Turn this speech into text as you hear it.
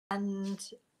And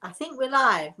I think we're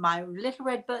live. My little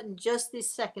red button just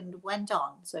this second went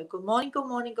on. So good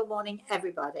morning,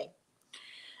 everybody.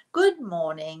 Good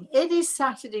morning. It is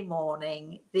Saturday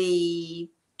morning, the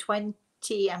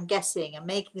 20, I'm guessing. I'm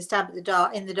making a stab at the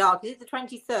dark in the dark. Is it the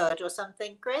 23rd or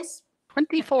something, Chris?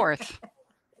 24th.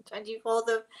 24th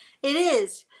of, it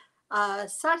is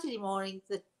Saturday morning,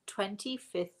 the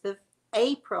 25th of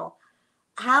April.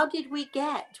 How did we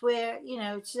get where,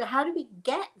 how did we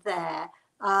get there?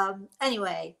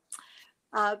 Anyway,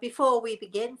 before we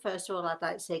begin, first of all, I'd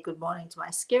like to say good morning to my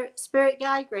spirit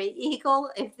guide, Great Eagle.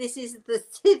 If this is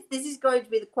this is going to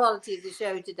be the quality of the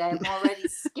show today, I'm already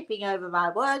skipping over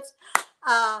my words.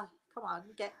 Come on,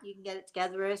 you can get it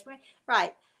together, Rosemary.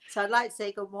 Right. So I'd like to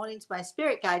say good morning to my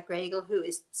spirit guide, Great Eagle, who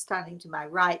is standing to my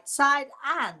right side.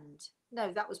 And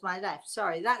no, that was my left.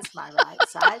 Sorry, that's my right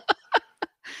side.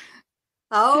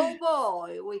 Oh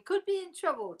boy, we could be in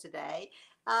trouble today.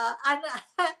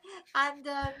 And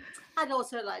I'd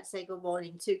also like to say good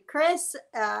morning to Chris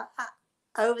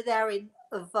over there in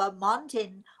Vermont,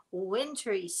 in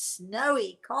wintry,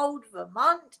 snowy, cold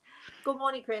Vermont. Good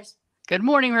morning, Chris. Good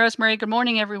morning, Rosemary. Good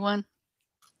morning, everyone.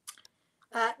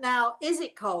 Now, is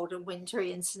it cold and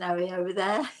wintry and snowy over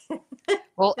there?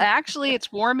 Well, actually,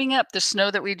 it's warming up. The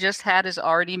snow that we just had is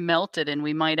already melted, and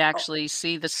we might actually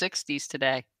see the 60s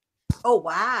today. Oh,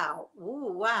 wow.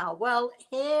 Ooh, wow. Well,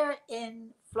 here in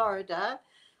Florida,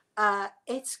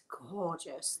 it's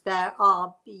gorgeous. There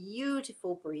are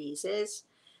beautiful breezes.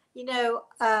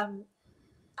 I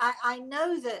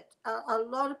know that a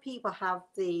lot of people have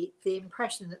the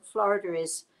impression that Florida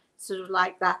is sort of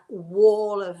like that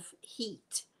wall of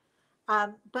heat.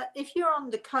 But if you're on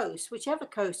the coast, whichever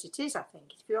coast it is, I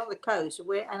think, if you're on the coast,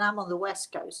 and I'm on the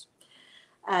west coast,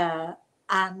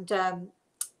 and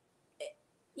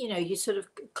you're sort of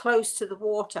close to the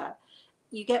water,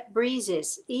 you get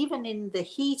breezes. Even in the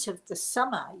heat of the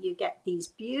summer, you get these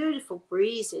beautiful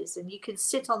breezes, and you can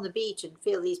sit on the beach and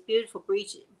feel these beautiful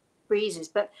breezes.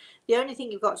 But the only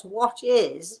thing you've got to watch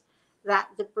is that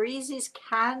the breezes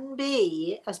can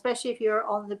be, especially if you're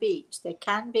on the beach, they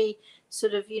can be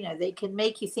sort of, they can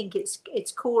make you think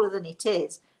it's cooler than it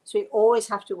is. So you always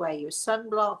have to wear your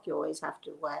sunblock. You always have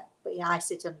to wear, but I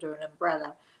sit under an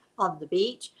umbrella on the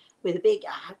beach with a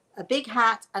big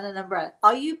hat and an umbrella.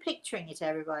 Are you picturing it,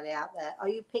 everybody out there? Are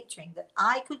you picturing that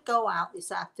I could go out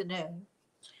this afternoon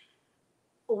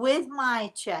with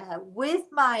my chair, with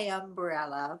my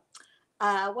umbrella?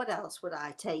 What else would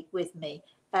I take with me?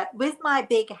 With my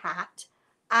big hat,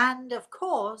 and of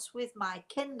course with my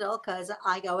Kindle, because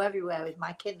I go everywhere with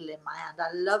my Kindle in my hand.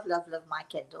 I love my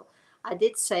Kindle. I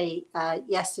did say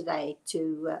yesterday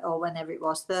or whenever it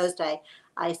was, Thursday,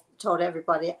 I told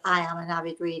everybody I am an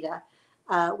avid reader,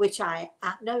 which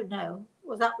no,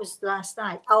 well, that was last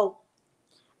night. Oh,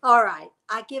 all right,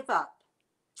 I give up.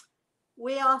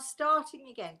 We are starting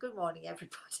again. Good morning,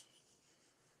 everybody.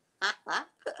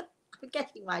 I'm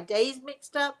getting my days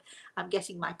mixed up. I'm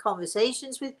getting my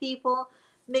conversations with people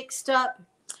mixed up.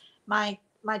 My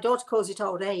daughter calls it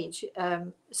old age.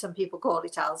 Some people call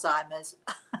it Alzheimer's.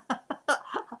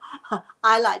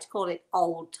 I like to call it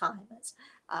old timers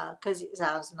because it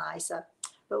sounds nicer.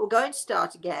 But we're going to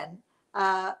start again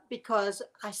because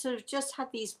I sort of just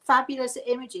had these fabulous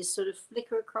images sort of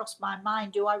flicker across my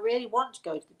mind. Do I really want to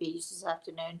go to the beach this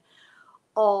afternoon?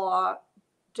 Or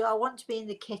do I want to be in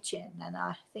the kitchen? And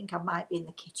I think I might be in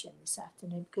the kitchen this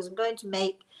afternoon because I'm going to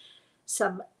make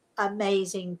some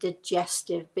amazing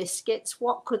digestive biscuits.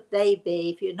 What could they be?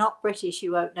 If you're not British,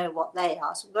 you won't know what they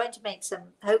are. So I'm going to make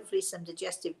hopefully some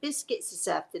digestive biscuits this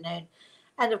afternoon.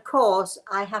 And of course,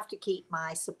 I have to keep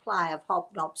my supply of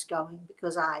hobnobs going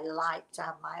because I like to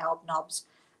have my hobnobs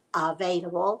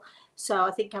available. So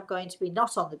I think I'm going to be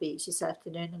not on the beach this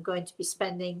afternoon. I'm going to be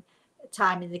spending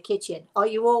time in the kitchen. Are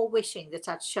you all wishing that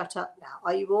I'd shut up now?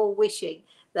 Are you all wishing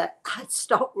that I'd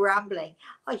stop rambling?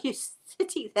 Are you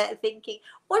sitting there thinking,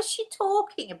 what's she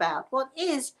talking about? What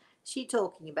is she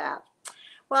talking about?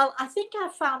 Well, I think I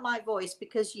found my voice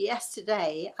because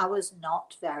yesterday I was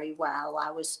not very well.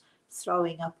 I was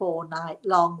throwing up all night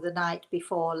long the night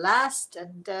before last,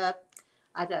 and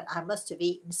I must have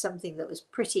eaten something that was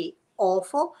pretty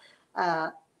awful.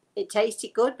 It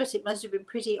tasted good, but it must have been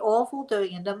pretty awful,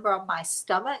 doing a number on my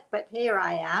stomach. But here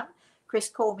I am. Chris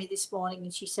called me this morning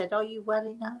and she said, are you well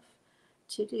enough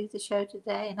to do the show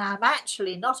today? And I'm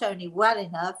actually not only well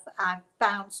enough, I'm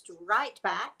bounced right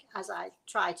back as I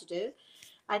try to do.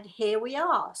 And here we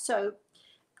are. So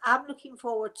I'm looking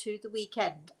forward to the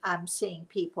weekend. I'm seeing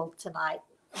people tonight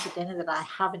for dinner that I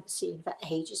haven't seen for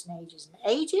ages and ages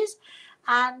and ages.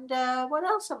 And what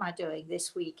else am I doing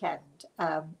this weekend?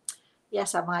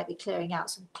 Yes, I might be clearing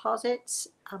out some closets.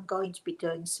 I'm going to be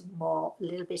doing a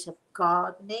little bit of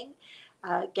gardening,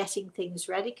 getting things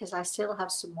ready because I still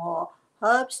have some more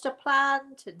herbs to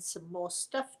plant and some more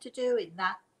stuff to do in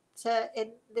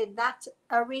that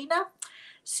arena.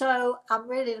 So I'm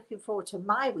really looking forward to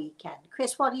my weekend.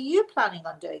 Chris, what are you planning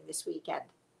on doing this weekend?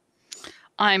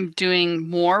 I'm doing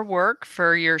more work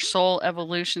for your Soul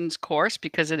Evolutions course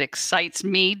because it excites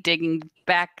me digging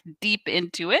back deep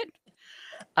into it.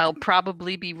 I'll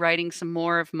probably be writing some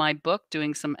more of my book,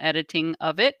 doing some editing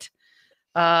of it.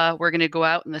 We're going to go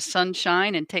out in the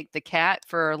sunshine and take the cat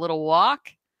for a little walk.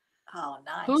 Oh,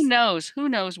 Who nice. knows? Who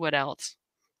knows what else?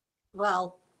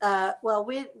 Well,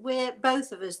 we're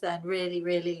both of us then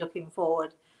really looking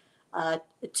forward uh,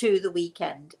 to the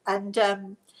weekend.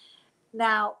 And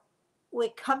now we're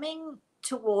coming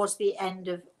towards the end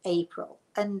of April,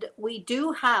 and we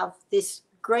do have this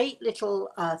great little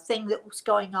thing that was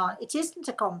going on. It isn't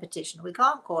a competition. We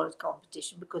can't call it a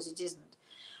competition because it isn't.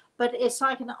 But it's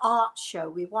like an art show.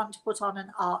 We want to put on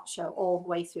an art show all the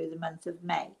way through the month of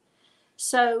May.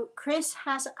 So Chris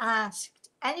has asked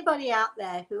anybody out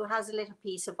there who has a little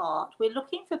piece of art. We're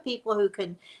looking for people who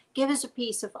can give us a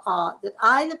piece of art that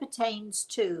either pertains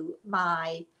to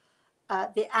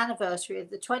the anniversary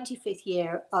of the 25th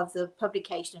year of the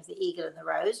publication of The Eagle and the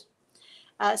Rose.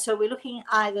 So we're looking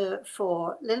either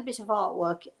for a little bit of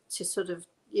artwork to sort of,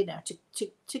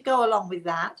 to go along with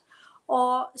that,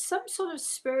 or some sort of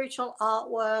spiritual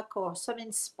artwork or some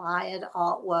inspired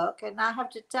artwork. And I have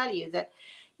to tell you that,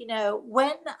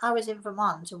 when I was in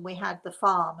Vermont and we had the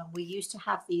farm and we used to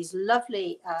have these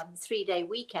lovely 3-day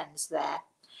weekends there,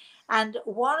 and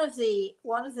one of the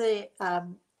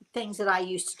things that I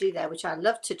used to do there, which I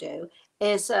love to do,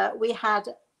 is we had,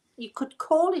 you could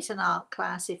call it an art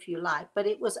class if you like, but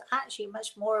it was actually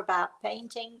much more about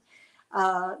painting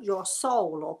your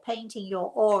soul, or painting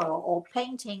your aura, or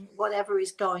painting whatever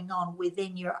is going on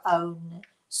within your own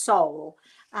soul.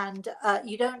 And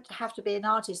you don't have to be an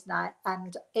artist now.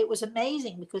 And it was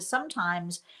amazing because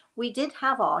sometimes we did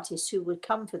have artists who would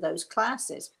come for those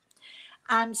classes,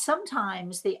 and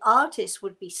sometimes the artists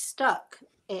would be stuck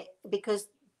because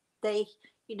they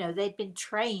they'd been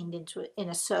trained in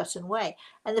a certain way,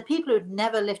 and the people who'd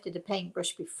never lifted a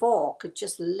paintbrush before could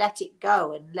just let it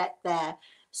go and let their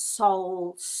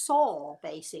soul soar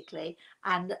basically,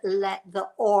 and let the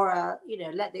aura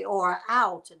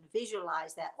out and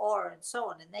visualize their aura and so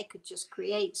on, and they could just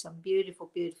create some beautiful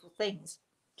things.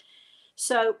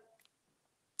 So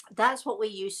that's what we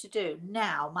used to do.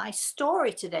 Now my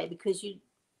story today, because did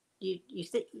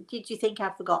you think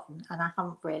I'd forgotten? And I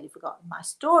haven't really forgotten my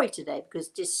story today, because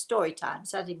it's story time,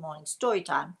 Saturday morning story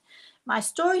time. My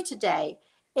story today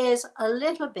is a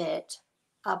little bit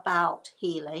about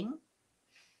healing.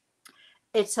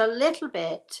 It's a little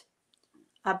bit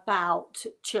about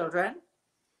children,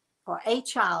 or a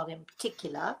child in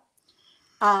particular,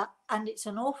 and it's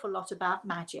an awful lot about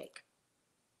magic.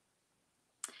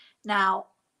 Now,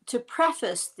 to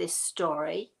preface this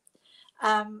story,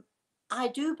 I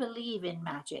do believe in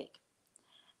magic.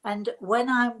 And when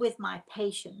I'm with my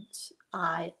patients,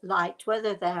 I like,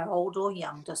 whether they're old or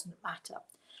young, doesn't matter,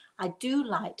 I do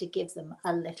like to give them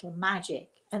a little magic.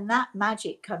 And that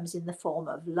magic comes in the form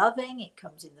of loving, it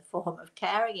comes in the form of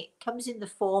caring, it comes in the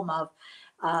form of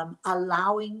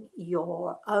allowing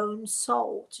your own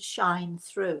soul to shine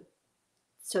through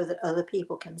so that other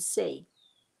people can see.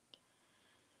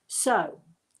 So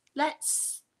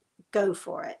let's go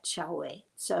for it, shall we?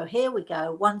 So here we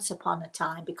go. Once upon a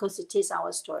time, because it is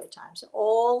our story time. So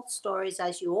all stories,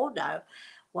 as you all know,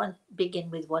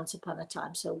 begin with once upon a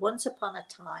time. So once upon a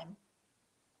time,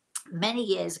 many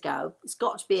years ago, it's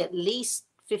got to be at least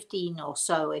 15 or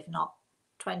so, if not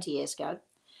 20 years ago,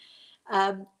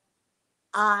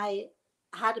 I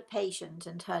had a patient,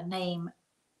 and her name,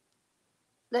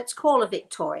 let's call her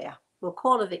Victoria. We'll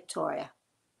call her Victoria.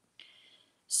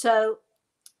 So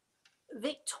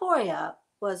Victoria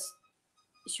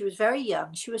she was very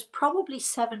young. She was probably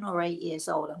 7 or 8 years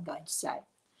old, I'm going to say.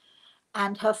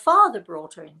 And her father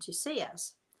brought her in to see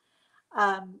us.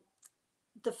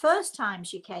 The first time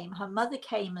she came, her mother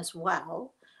came as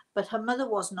well, but her mother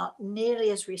was not nearly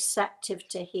as receptive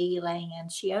to healing,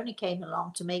 and she only came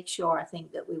along to make sure, I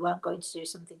think, that we weren't going to do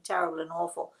something terrible and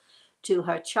awful to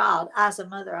her child. As a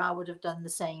mother, I would have done the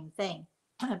same thing,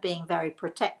 being very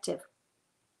protective.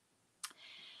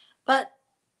 But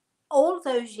all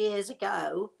those years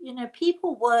ago,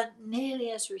 people weren't nearly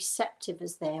as receptive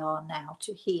as they are now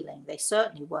to healing. They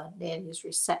certainly weren't nearly as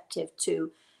receptive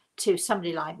to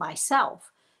somebody like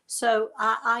myself. So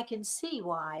I can see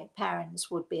why parents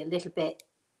would be a little bit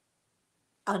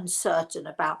uncertain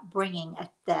about bringing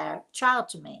their child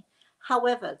to me.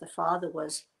 However, the father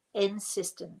was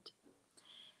insistent.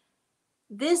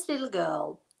 This little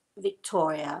girl,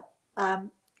 Victoria,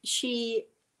 she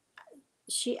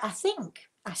I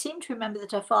seem to remember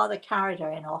that her father carried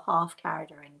her in, or half carried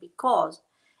her in, because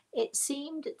it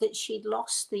seemed that she'd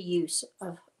lost the use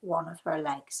of one of her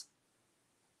legs.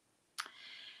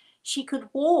 She could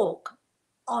walk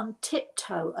on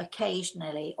tiptoe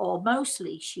occasionally, or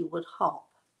mostly she would hop.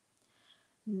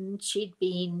 She'd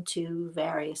been to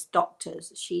various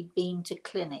doctors, she'd been to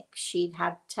clinics, she'd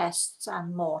had tests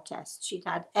and more tests, she'd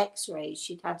had x-rays,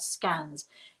 she'd had scans,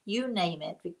 you name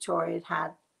it. Victoria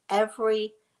had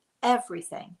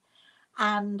everything.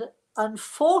 And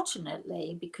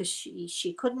unfortunately, because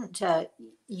she couldn't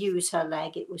use her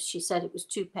leg, she said it was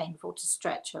too painful to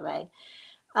stretch her leg,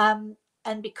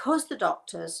 and because the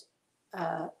doctors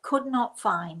could not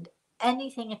find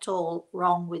anything at all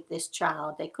wrong with this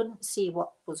child, they couldn't see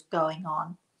what was going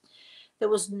on. There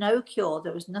was no cure,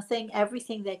 there was nothing.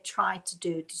 Everything they tried to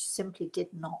do simply did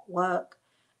not work.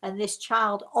 And this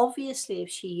child, obviously, if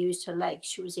she used her legs,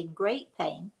 she was in great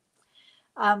pain.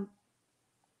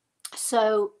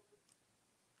 So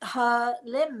her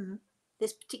limb,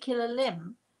 this particular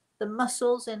limb, the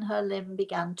muscles in her limb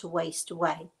began to waste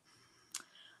away.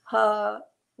 Her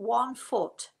one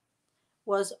foot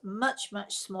was much,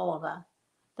 much smaller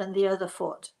than the other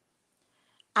foot.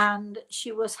 And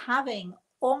she was having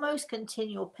almost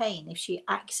continual pain if she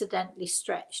accidentally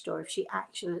stretched, or if she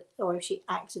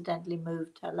accidentally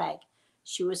moved her leg.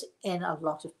 She was in a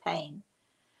lot of pain.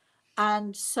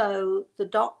 And so the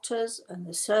doctors and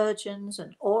the surgeons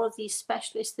and all of these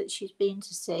specialists that she's been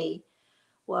to see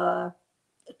were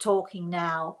talking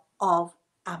now of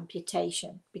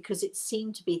amputation, because it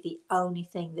seemed to be the only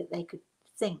thing that they could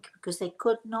think, because they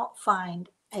could not find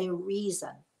a reason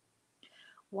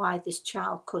why this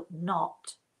child could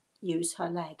not use her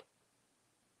leg.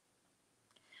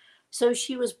 So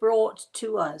she was brought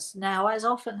to us. Now, as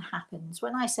often happens,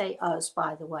 when I say us,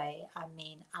 by the way, I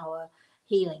mean our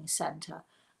healing centre.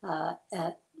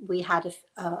 We had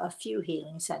a few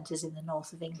healing centres in the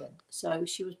north of England. So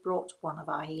she was brought to one of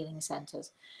our healing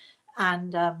centres.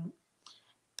 And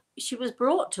she was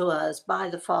brought to us by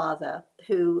the father,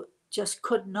 who just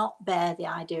could not bear the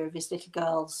idea of his little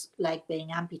girl's leg being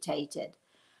amputated.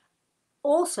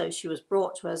 Also, she was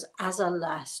brought to us as a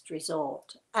last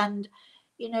resort. And,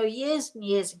 you know, years and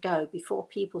years ago, before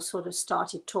people sort of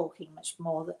started talking much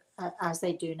more as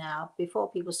they do now, before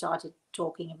people started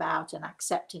talking about and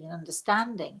accepting and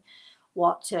understanding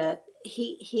what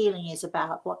healing is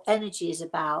about, what energy is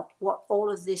about, what all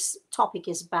of this topic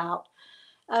is about,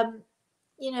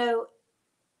 you know,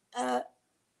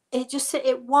 it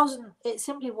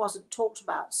simply wasn't talked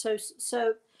about. So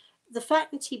the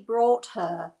fact that he brought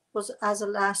her was as a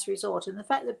last resort, and the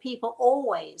fact that people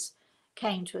always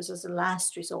came to us as a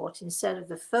last resort instead of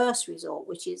the first resort,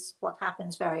 which is what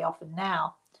happens very often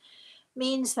now,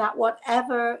 means that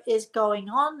whatever is going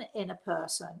on in a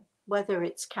person, whether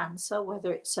it's cancer,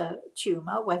 whether it's a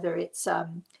tumor, whether it's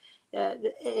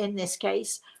in this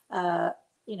case,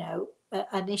 you know,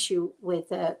 an issue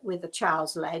with a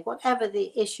child's leg, whatever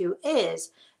the issue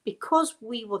is, because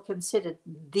we were considered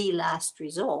the last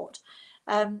resort,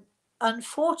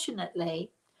 unfortunately,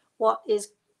 what is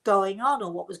going on,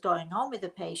 or what was going on with the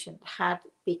patient, had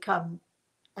become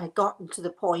gotten to the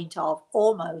point of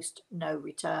almost no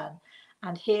return.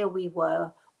 And here we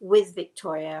were with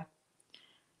Victoria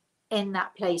in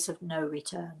that place of no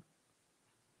return.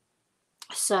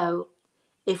 So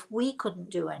if we couldn't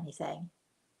do anything,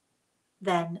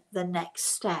 then the next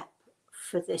step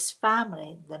for this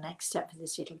family, the next step for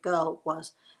this little girl,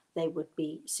 was they would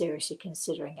be seriously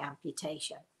considering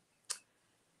amputation.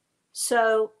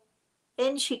 So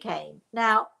in she came.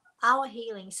 Now, our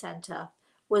healing centre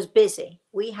was busy.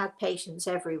 We had patients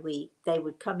every week. They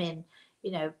would come in,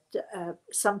 you know,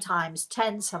 sometimes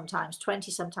 10, sometimes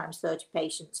 20, sometimes 30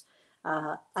 patients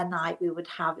a night we would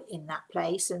have in that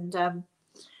place. And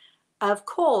of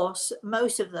course,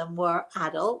 most of them were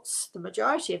adults. The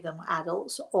majority of them were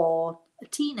adults or a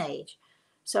teenage.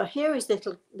 So here is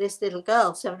this little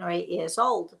girl, 7 or 8 years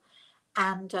old,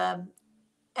 and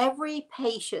every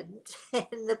patient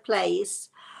in the place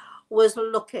was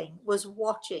looking, was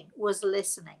watching, was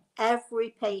listening. Every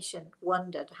patient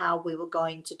wondered how we were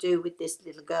going to do with this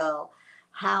little girl,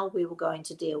 how we were going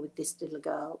to deal with this little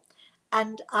girl.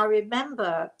 And I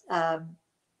remember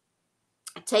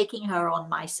taking her on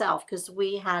myself, because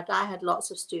I had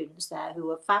lots of students there who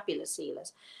were fabulous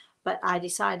healers, but I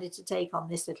decided to take on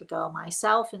this little girl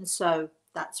myself, and so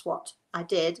that's what I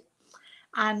did.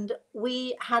 And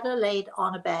we had her laid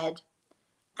on a bed,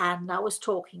 and I was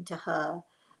talking to her,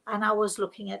 and I was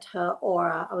looking at her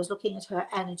aura, I was looking at her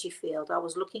energy field, I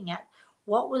was looking at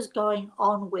what was going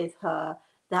on with her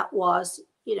that was,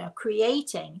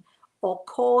 creating or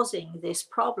causing this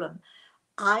problem.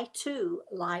 I too,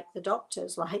 like the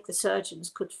doctors, like the surgeons,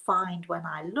 could find when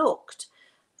I looked.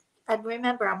 And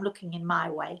remember, I'm looking in my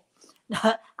way.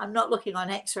 I'm not looking on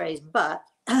x-rays, but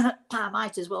I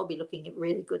might as well be looking at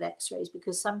really good x-rays,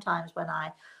 because sometimes when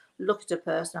I look at a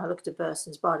person, I look at a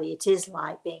person's body, it is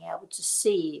like being able to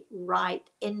see right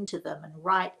into them and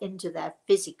right into their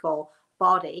physical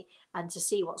body and to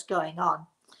see what's going on.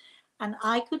 And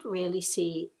I could really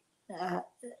see uh,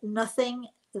 nothing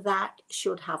that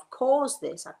should have caused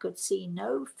this. I could see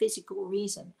no physical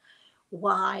reason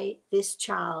why this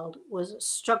child was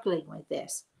struggling with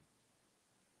this.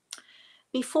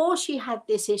 Before she had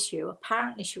this issue,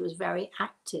 apparently she was very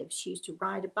active. She used to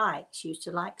ride a bike. She used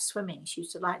to like swimming. She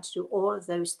used to like to do all of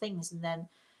those things. And then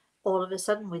all of a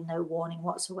sudden, with no warning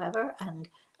whatsoever,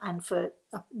 and for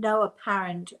no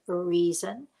apparent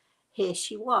reason, here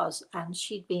she was. And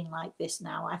she'd been like this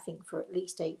now, I think, for at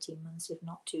least 18 months, if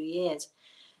not 2 years.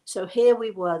 So here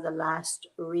we were, the last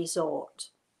resort.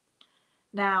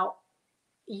 Now,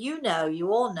 you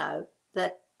all know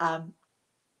that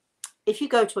if you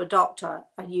go to a doctor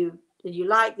and you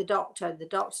like the doctor and the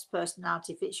doctor's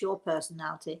personality fits your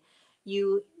personality,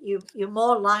 you're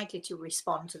more likely to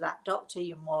respond to that doctor.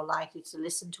 You're more likely to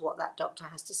listen to what that doctor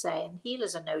has to say. And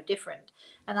healers are no different.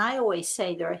 And I always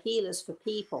say there are healers for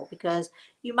people, because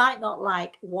you might not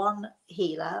like one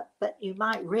healer, but you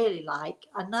might really like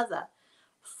another.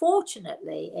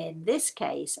 Fortunately, in this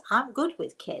case, I'm good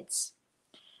with kids.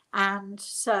 And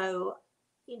so,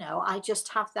 I just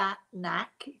have that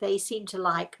knack. They seem to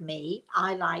like me.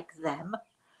 I like them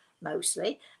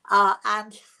mostly.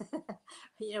 And,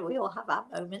 we all have our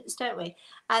moments, don't we?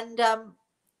 And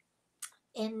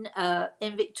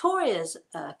in Victoria's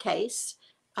case,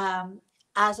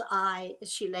 as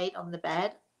she laid on the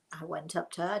bed, I went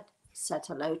up to her, said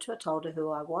hello to her, told her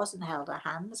who I was, and held her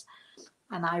hands.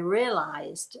 And I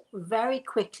realized very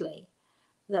quickly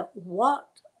that what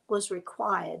was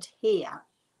required here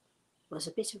was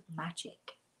a bit of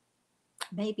magic,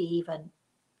 maybe even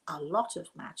a lot of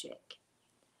magic.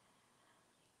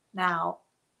 Now,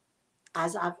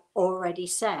 as I've already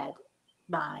said,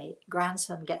 my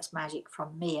grandson gets magic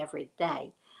from me every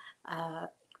day,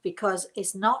 because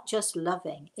it's not just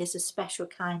loving, it's a special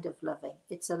kind of loving.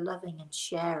 It's a loving and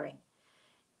sharing.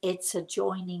 It's a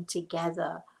joining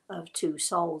together of two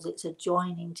souls. It's a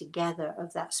joining together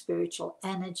of that spiritual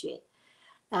energy.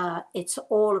 It's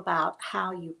all about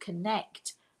how you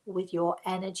connect with your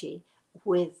energy,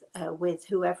 with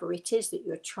whoever it is that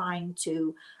you're trying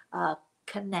to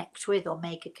connect with or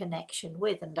make a connection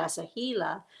with. And as a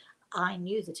healer, I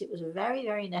knew that it was very,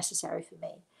 very necessary for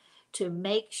me to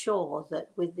make sure that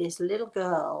with this little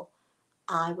girl,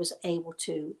 I was able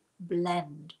to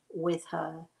blend with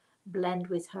her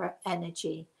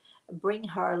energy, bring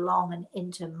her along and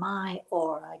into my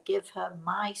aura, give her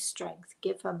my strength,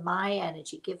 give her my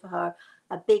energy, give her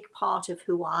a big part of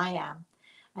who I am.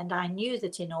 And I knew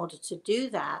that in order to do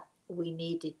that, we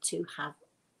needed to have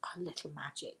a little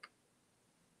magic.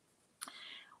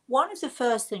 One of the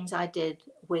first things I did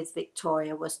with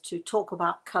Victoria was to talk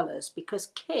about colours,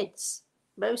 because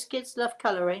most kids love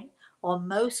colouring, or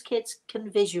most kids can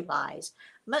visualise,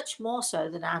 much more so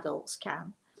than adults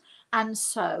can. And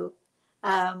so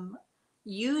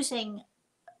using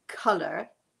colour,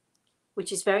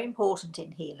 which is very important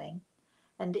in healing,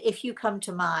 and if you come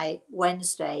to my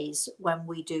Wednesdays, when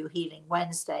we do Healing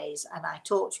Wednesdays, and I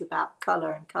talk to you about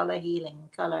colour and colour healing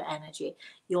and colour energy,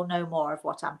 you'll know more of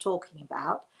what I'm talking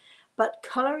about. But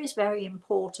colour is very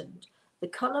important. The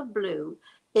colour blue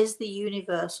is the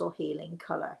universal healing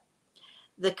colour.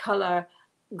 The colour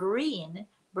green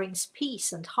brings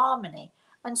peace and harmony,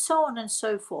 and so on and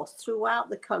so forth. Throughout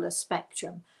the colour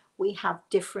spectrum, we have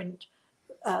different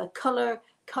colour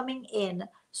coming in,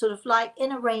 sort of like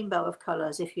in a rainbow of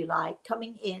colours, if you like,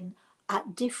 coming in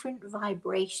at different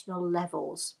vibrational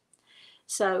levels.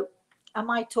 So am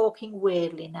I talking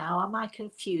weirdly now? Am I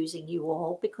confusing you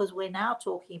all? Because we're now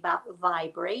talking about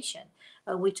vibration,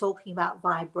 and we're talking about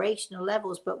vibrational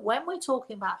levels. But when we're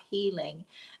talking about healing,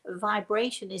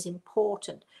 vibration is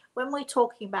important. When we're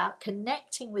talking about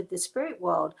connecting with the spirit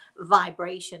world,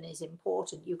 vibration is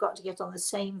important. You've got to get on the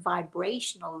same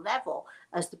vibrational level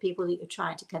as the people that you're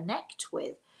trying to connect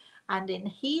with. And in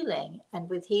healing, and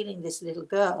with healing this little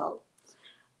girl,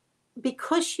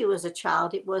 because she was a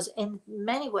child, it was in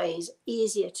many ways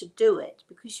easier to do it,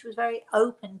 because she was very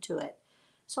open to it.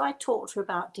 So I talked to her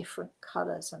about different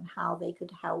colours and how they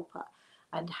could help her,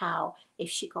 and how if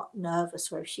she got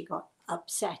nervous or if she got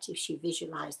upset if she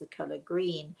visualized the color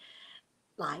green,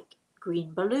 like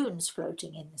green balloons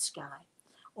floating in the sky,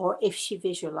 or if she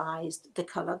visualized the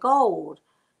color gold,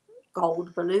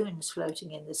 gold balloons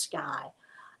floating in the sky.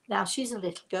 Now, she's a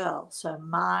little girl, so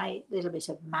my little bit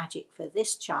of magic for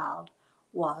this child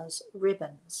was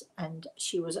ribbons. And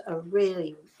she was a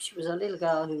little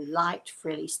girl who liked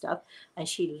frilly stuff, and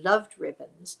she loved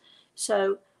ribbons.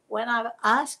 So when I'm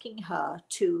asking her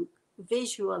to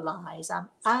visualize, I'm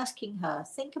asking her,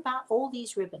 think about all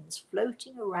these ribbons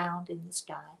floating around in the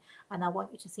sky, and I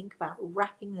want you to think about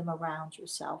wrapping them around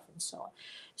yourself and so on.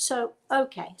 So,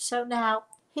 okay, so now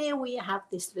here we have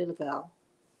this little girl.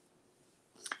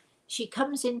 She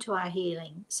comes into our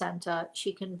healing center.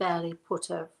 She can barely put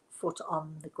her foot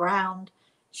on the ground.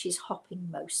 She's hopping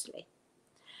mostly.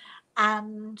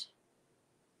 And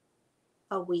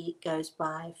a week goes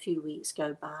by, a few weeks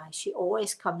go by. She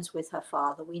always comes with her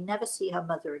father. We never see her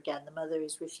mother again. The mother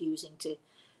is refusing to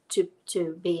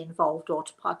be involved or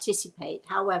to participate.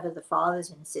 However, the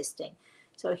father's insisting.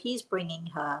 So he's bringing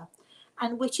her,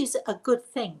 and which is a good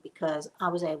thing, because I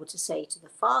was able to say to the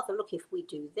father, look, if we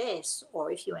do this,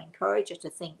 or if you encourage her to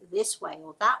think this way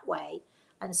or that way,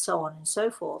 and so on and so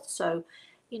forth. So,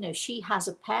 she has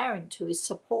a parent who is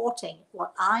supporting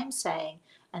what I'm saying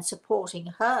and supporting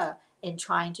her in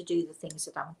trying to do the things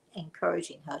that I'm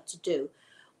encouraging her to do,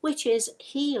 which is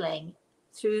healing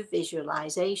through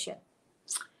visualization.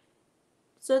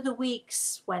 So the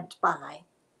weeks went by,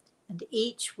 and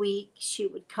each week she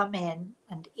would come in,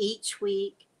 and each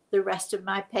week the rest of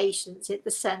my patients at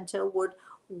the center would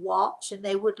watch, and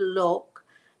they would look,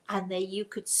 and you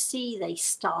could see they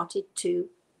started to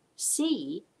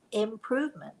see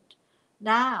improvement.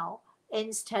 Now,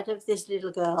 instead of this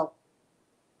little girl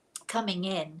coming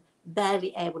in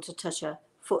barely able to touch her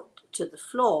foot to the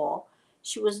floor,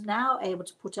 she was now able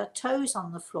to put her toes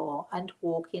on the floor and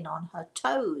walk in on her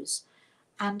toes.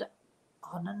 And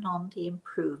on the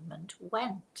improvement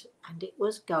went, and it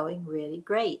was going really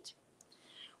great.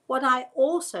 What I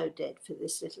also did for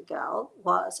this little girl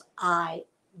was I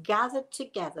gathered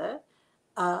together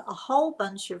a whole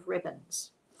bunch of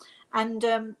ribbons, and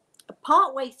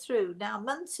part way through, now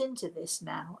months into this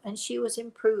now, and she was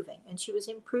improving, and she was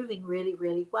improving really,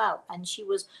 really well. And she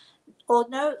was,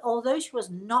 although she was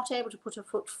not able to put her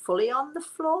foot fully on the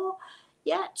floor,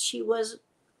 yet she was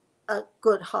a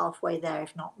good halfway there,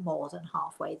 if not more than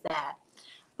halfway there.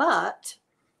 But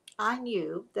I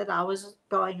knew that I was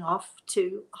going off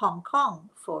to Hong Kong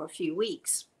for a few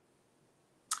weeks,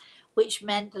 which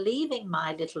meant leaving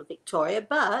my little Victoria.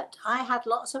 But I had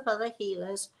lots of other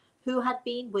healers who had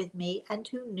been with me and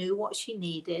who knew what she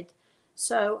needed.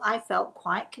 So I felt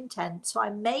quite content. So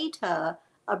I made her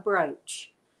a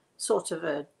brooch, sort of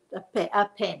a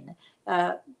pin,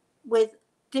 with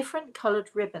different coloured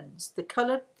ribbons. The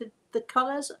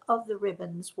colours of the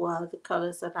ribbons were the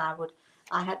colours that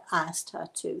I had asked her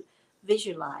to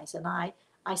visualize. And I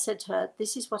said to her,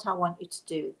 this is what I want you to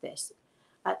do with this.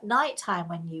 At night time,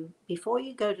 before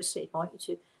you go to sleep, I want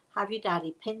you to have your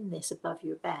daddy pin this above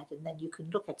your bed, and then you can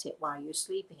look at it while you're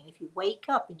sleeping. And if you wake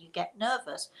up and you get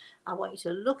nervous, I want you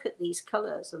to look at these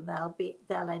colours, and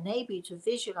they'll enable you to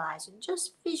visualize, and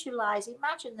just visualize,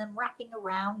 imagine them wrapping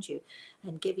around you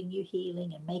and giving you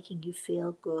healing and making you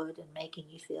feel good and making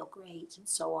you feel great and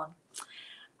so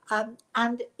on.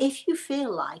 And if you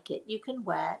feel like it, you can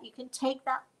take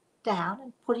that down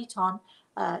and put it on.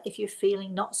 If you're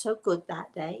feeling not so good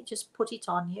that day, just put it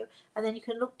on you, and then you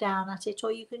can look down at it,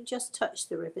 or you can just touch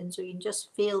the ribbons, or you can just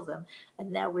feel them,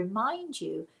 and they'll remind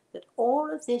you that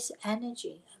all of this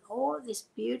energy and all of this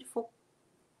beautiful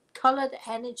colored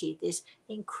energy, this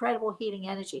incredible healing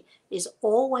energy, is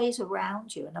always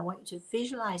around you. And I want you to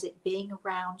visualize it being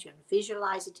around you, and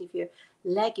visualize it if your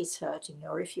leg is hurting,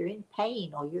 or if you're in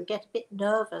pain, or you get a bit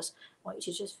nervous. I want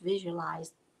you to just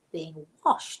visualize being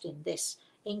washed in this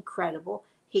incredible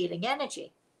healing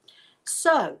energy.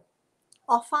 So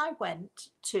off I went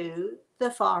to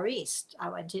the Far East. I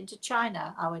went into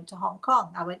China, I went to Hong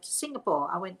Kong, I went to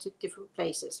Singapore, I went to different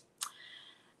places.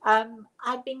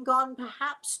 I'd been gone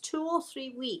perhaps 2 or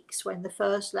 3 weeks when the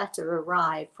first letter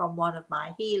arrived from one of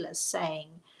my healers saying,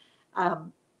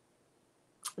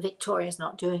 Victoria's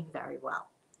not doing very well.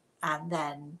 And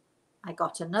then I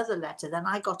got another letter. Then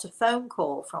I got a phone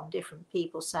call from different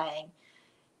people saying,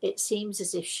 it seems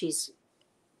as if she's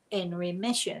in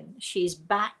remission. She's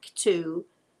back to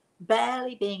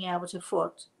barely being able to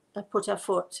put her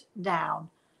foot down,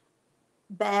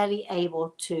 barely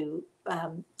able to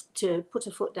put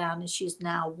her foot down, and she's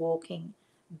now walking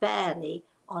barely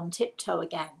on tiptoe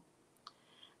again.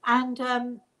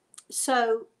 And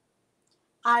so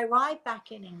I arrived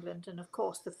back in England, and of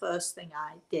course, the first thing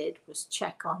I did was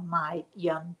check on my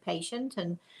young patient.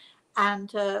 And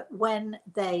when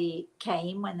they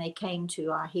came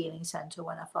to our healing centre,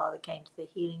 when our father came to the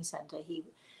healing centre,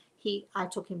 I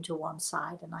took him to one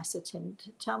side and I said to him,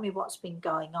 "Tell me what's been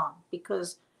going on,"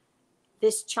 because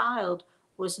this child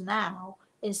was now,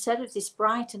 instead of this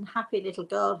bright and happy little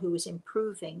girl who was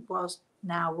improving, was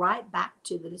now right back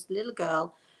to this little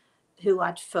girl who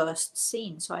I'd first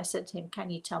seen. So I said to him,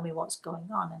 "Can you tell me what's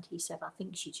going on?" And he said, "I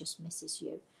think she just misses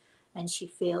you, and she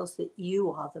feels that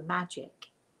you are the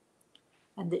magic,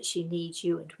 and that she needs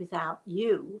you, and without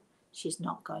you, she's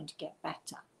not going to get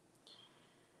better."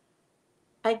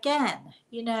 Again,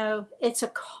 it's a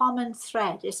common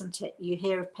thread, isn't it? You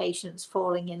hear of patients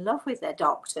falling in love with their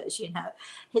doctors.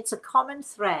 It's a common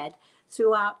thread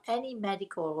throughout any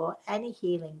medical or any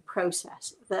healing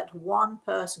process that one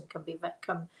person can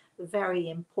become very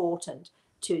important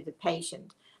to the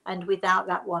patient. And without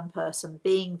that one person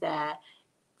being there,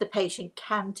 the patient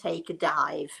can take a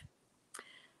dive.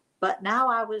 But now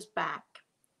I was back.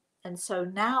 And so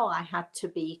now I had to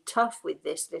be tough with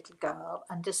this little girl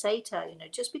and to say to her,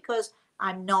 just because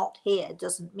I'm not here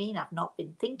doesn't mean I've not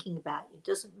been thinking about you,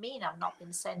 doesn't mean I've not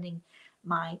been sending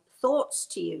my thoughts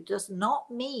to you, does not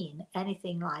mean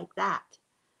anything like that.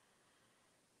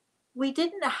 We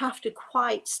didn't have to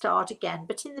quite start again,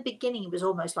 but in the beginning it was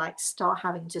almost like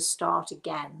having to start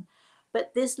again.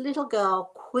 But this little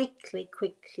girl quickly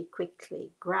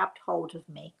grabbed hold of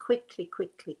me, quickly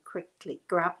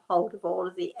grabbed hold of all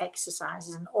of the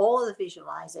exercises and all the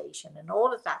visualization and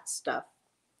all of that stuff.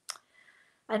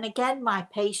 And again, my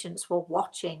patients were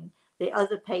watching the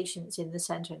other patients in the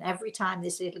center. And every time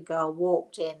this little girl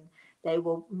walked in, they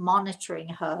were monitoring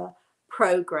her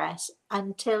progress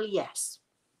until, yes,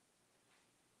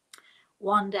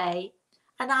 one day,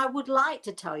 and I would like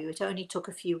to tell you it only took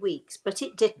a few weeks, but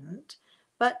it didn't.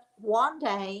 But one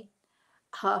day,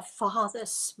 her father's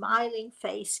smiling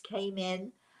face came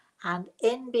in, and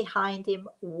in behind him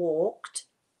walked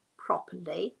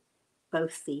properly,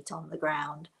 both feet on the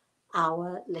ground,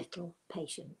 our little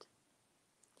patient.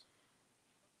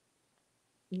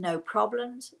 No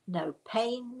problems, no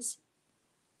pains.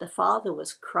 The father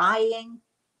was crying.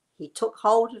 He took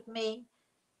hold of me.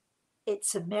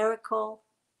 It's a miracle.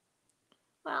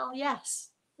 Well, yes,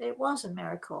 it was a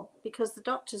miracle because the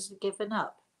doctors had given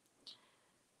up.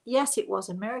 Yes, it was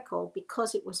a miracle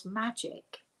because it was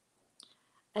magic.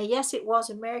 And yes, it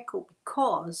was a miracle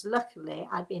because luckily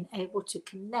I'd been able to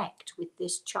connect with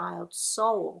this child's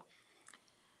soul,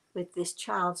 with this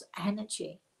child's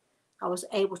energy. I was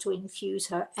able to infuse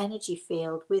her energy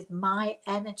field with my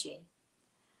energy.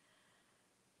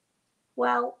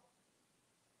 Well,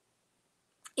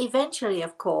 eventually,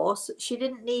 of course, she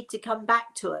didn't need to come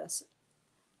back to us.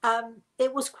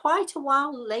 It was quite a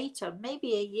while later,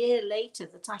 maybe a year later,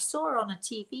 that I saw her on a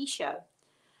TV show.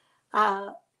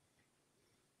 A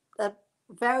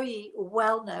very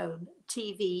well-known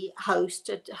TV host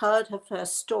had heard of her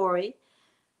story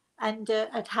and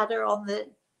had her on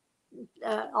the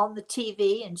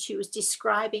TV, and she was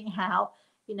describing how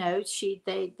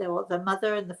the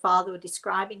mother and the father were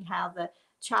describing how the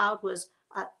child was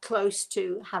close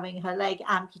to having her leg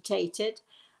amputated,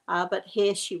 but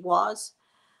here she was,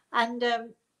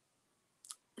 and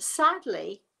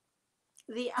sadly,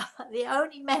 the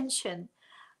only mention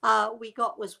we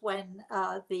got was when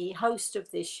the host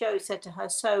of this show said to her,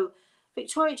 "So,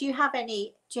 Victoria, do you have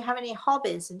any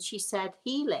hobbies?" And she said,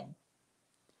 "Healing."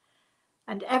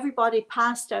 And everybody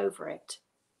passed over it.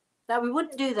 Now, we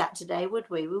wouldn't do that today, would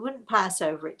we? We wouldn't pass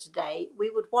over it today. We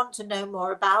would want to know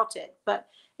more about it. But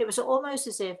it was almost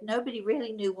as if nobody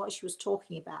really knew what she was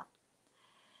talking about.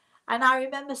 And I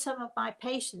remember some of my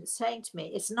patients saying to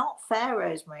me, "It's not fair,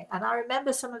 Rosemary." And I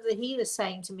remember some of the healers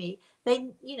saying to me,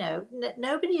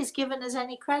 nobody has given us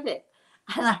any credit.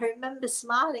 And I remember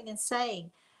smiling and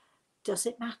saying, "Does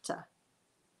it matter?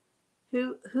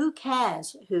 Who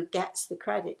cares who gets the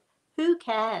credit? Who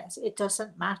cares? It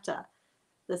doesn't matter.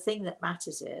 The thing that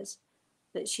matters is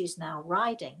that she's now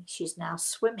riding, she's now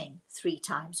swimming 3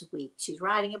 times a week, she's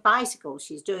riding a bicycle,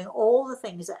 she's doing all the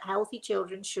things that healthy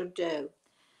children should do.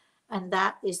 And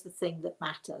that is the thing that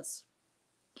matters."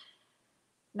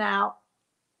 Now,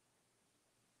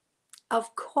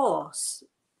 of course,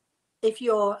 if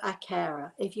you're a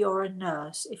carer, if you're a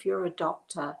nurse, if you're a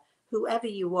doctor, whoever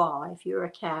you are, if you're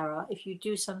a carer, if you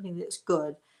do something that's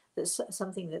good, that's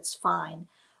something that's fine,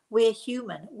 we're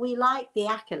human. We like the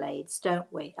accolades,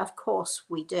 don't we? Of course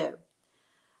we do.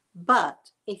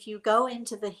 But if you go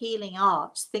into the healing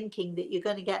arts thinking that you're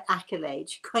going to get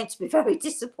accolades, you're going to be very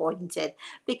disappointed,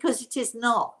 because it is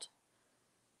not.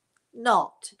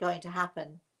 not going to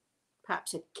happen,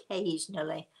 perhaps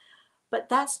occasionally. But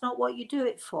that's not what you do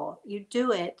it for. You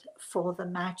do it for the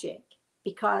magic.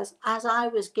 Because as I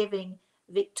was giving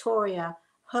Victoria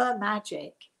her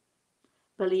magic,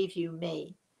 believe you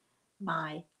me,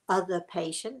 my other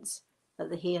patients at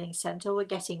the healing center were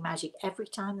getting magic every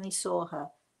time they saw her,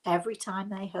 every time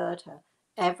they heard her,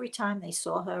 every time they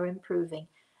saw her improving.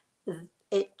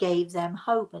 It gave them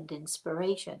hope and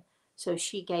inspiration. So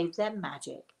she gave them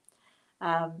magic.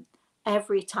 Um,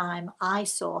 every time I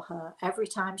saw her, every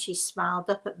time she smiled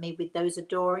up at me with those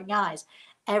adoring eyes,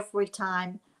 every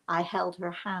time I held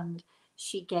her hand,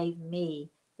 she gave me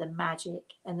the magic.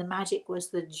 And the magic was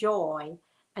the joy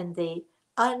and the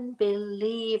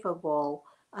unbelievable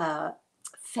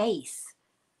faith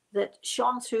that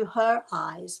shone through her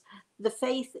eyes. The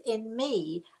faith in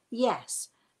me, yes,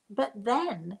 but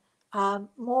then,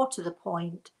 more to the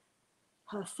point,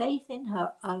 her faith in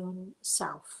her own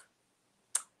self.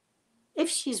 If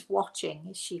she's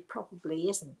watching, she probably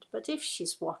isn't, but if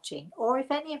she's watching, or if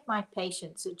any of my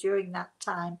patients during that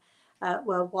time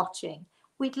were watching,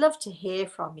 we'd love to hear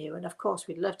from you. And of course,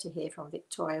 we'd love to hear from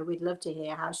Victoria. We'd love to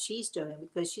hear how she's doing,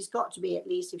 because she's got to be, at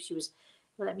least if she was,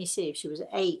 well, let me see, if she was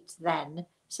 8 then,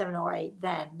 7 or 8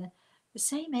 then, the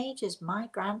same age as my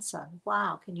grandson.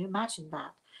 Wow, can you imagine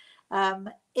that?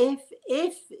 If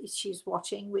she's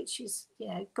watching, which is, you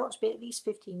know, got to be at least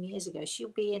 15 years ago, she'll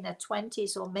be in her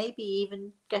 20s or maybe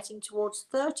even getting towards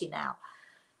 30 now.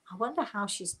 I wonder how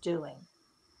she's doing.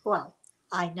 Well,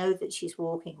 I know that she's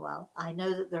walking well. I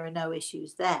know that there are no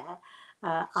issues there.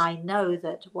 I know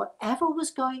that whatever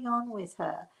was going on with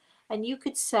her, and you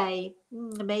could say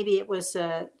maybe it was,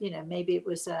 maybe it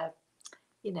was,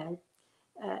 you know,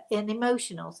 an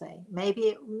emotional thing. Maybe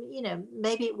it,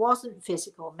 maybe it wasn't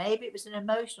physical. Maybe it was an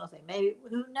emotional thing. Maybe,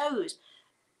 who knows?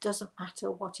 Doesn't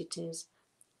matter what it is.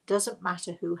 Doesn't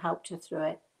matter who helped her through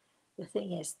it. The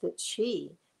thing is that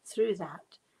she, through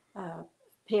that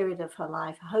period of her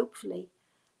life, hopefully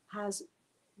has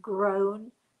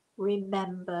grown,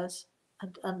 remembers,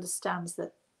 and understands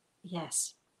that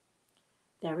yes,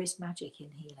 there is magic in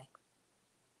healing.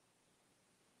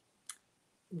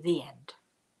 The end.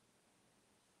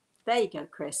 There you go,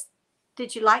 Chris.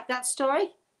 Did you like that story?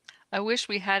 I wish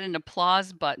we had an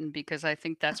applause button because I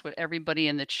think that's what everybody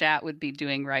in the chat would be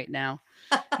doing right now.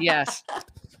 Yes.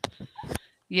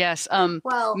 Yes.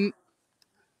 Well,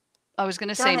 I was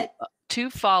going to go say ahead. 2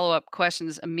 follow-up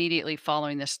questions immediately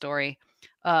following this story.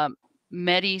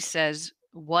 Medi says,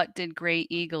 "What did Gray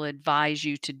Eagle advise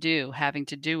you to do, having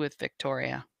to do with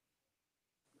Victoria?"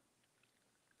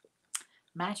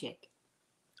 Magic.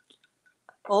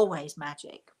 Always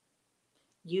magic.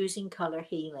 Using color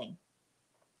healing,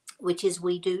 which is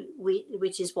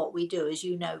which is what we do, as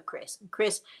you know, Chris. And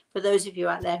Chris, for those of you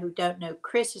out there who don't know,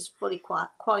 Chris is fully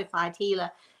qualified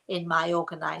healer in my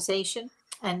organization.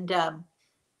 And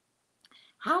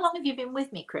how long have you been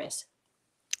with me, Chris?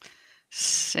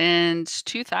 Since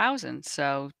 2000,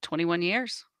 so 21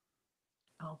 years.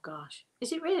 Oh gosh,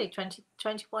 is it really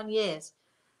 21 years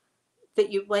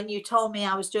that you, when you told me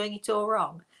I was doing it all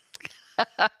wrong?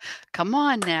 Come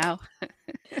on now.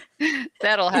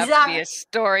 That'll Is have to be that a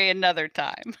story another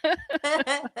time.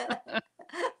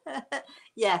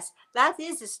 yes, that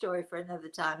is a story for another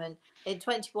time. And in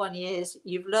 21 years,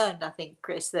 you've learned, I think,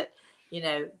 Chris, that,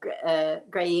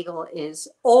 Grey Eagle is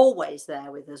always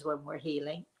there with us when we're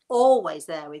healing, always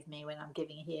there with me when I'm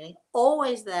giving healing,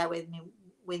 always there with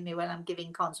me when I'm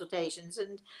giving consultations,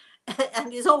 and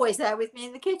and is always there with me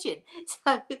in the kitchen.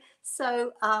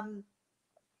 So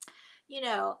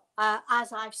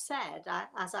as I've said,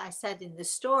 as I said in the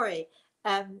story,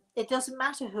 it doesn't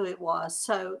matter who it was.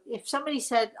 So if somebody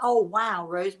said, "Oh wow,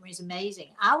 Rosemary's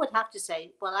amazing," I would have to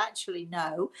say, "Well, actually,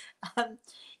 no." Um,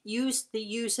 the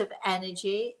use of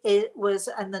energy, it was,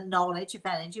 and the knowledge of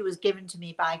energy was given to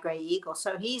me by Grey Eagle.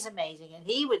 So he's amazing, and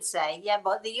he would say, "Yeah,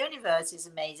 but the universe is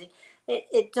amazing."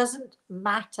 It doesn't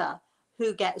matter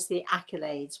who gets the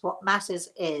accolades. What matters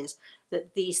is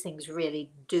that these things really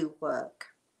do work.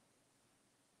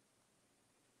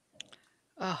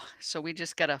 Oh, so we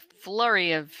just got a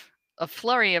flurry of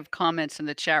comments in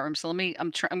the chat room. So I'm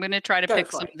going to try to Go pick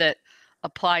for some it. that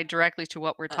apply directly to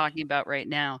what we're Okay. talking about right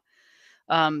now.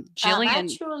 I'm Jillian,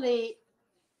 actually,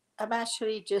 I'm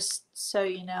actually, just so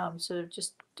you know, I'm sort of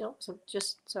just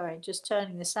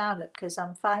turning the sound up because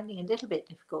I'm finding it a little bit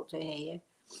difficult to hear you.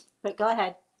 But go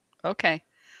ahead. okay.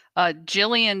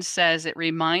 Jillian says it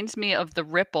reminds me of the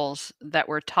ripples that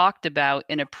were talked about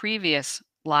in a previous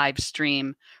live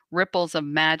stream, ripples of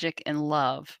magic and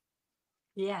love.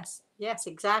 Yes, yes,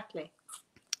 exactly.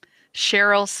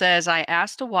 Cheryl says, I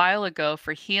asked a while ago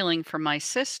for healing for my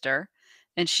sister,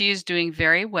 and she is doing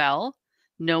very well.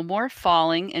 No more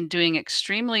falling and doing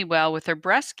extremely well with her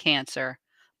breast cancer.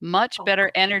 Much Oh,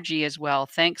 better energy as well.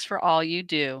 Thanks for all you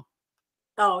do.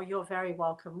 oh, you're very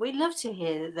welcome. We love to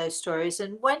hear those stories.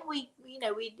 And when we,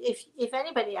 if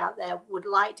anybody out there would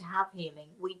like to have healing,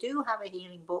 we do have a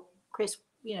healing book. Chris,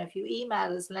 if you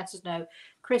email us and let us know,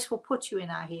 Chris will put you in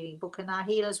our healing book, and our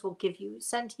healers will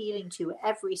send healing to you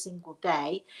every single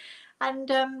day. And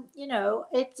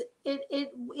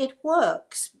it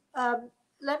works.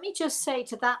 Let me just say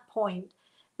to that point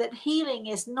that healing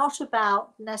is not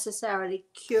about necessarily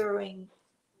curing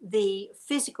the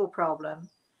physical problem.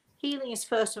 Healing is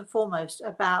first and foremost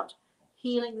about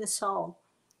healing the soul,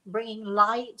 bringing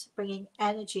light, bringing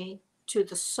energy to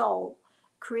the soul,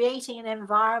 creating an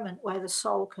environment where the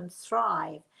soul can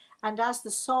thrive. And as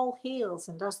the soul heals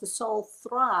and as the soul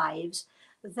thrives,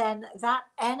 then that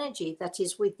energy that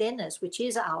is within us, which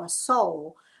is our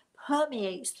soul,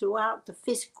 permeates throughout the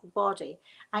physical body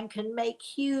and can make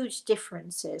huge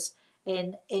differences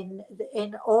in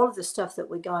all of the stuff that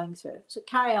we're going through. So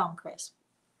carry on, Chris.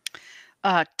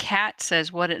 Kat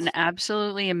says, "What an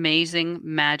absolutely amazing,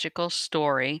 magical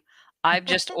story. I've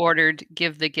just ordered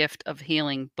Give the Gift of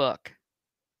Healing book."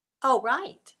 Oh,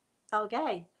 right.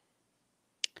 Okay.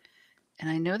 And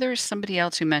I know there's somebody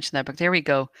else who mentioned that book. There we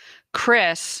go.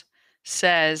 Chris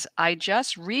says, "I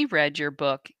just reread your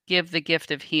book, Give the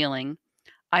Gift of Healing.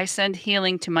 I send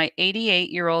healing to my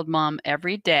 88-year-old mom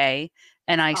every day,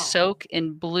 and I Oh, soak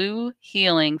in blue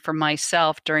healing for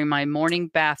myself during my morning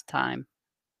bath time."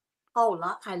 oh,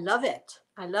 I love it.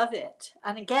 I love it.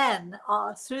 And again,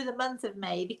 through the month of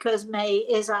May, because May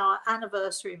is our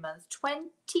anniversary month,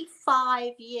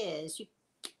 25 years. You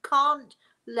can't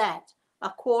let a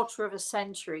quarter of a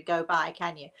century go by,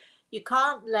 can you? You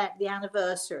can't let the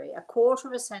anniversary, a quarter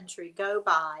of a century, go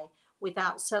by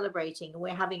without celebrating.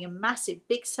 We're having a massive,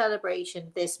 big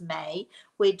celebration this May.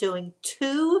 We're doing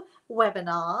 2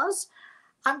 webinars.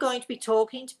 I'm going to be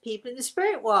talking to people in the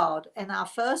spirit world in our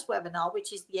first webinar,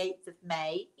 which is the 8th of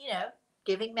May,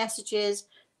 giving messages.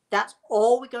 That's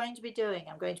all we're going to be doing.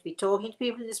 I'm going to be talking to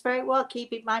people in the spirit world,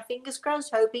 keeping my fingers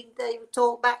crossed, hoping they will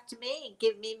talk back to me and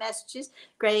give me messages.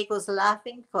 Grey Eagles are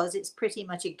laughing because it's pretty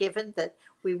much a given that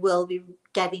we will be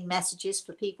getting messages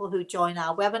for people who join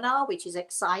our webinar, which is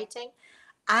exciting.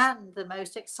 And the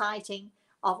most exciting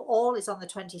of all is on the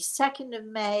 22nd of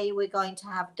May. We're going to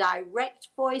have direct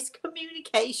voice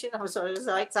communication. I'm so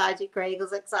excited.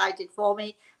 Craig's excited for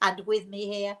me and with me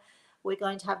here. We're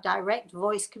going to have direct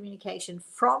voice communication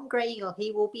from Grey Eagle.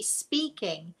 He will be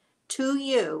speaking to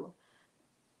you,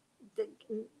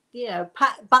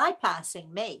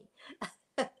 bypassing me.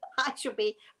 I shall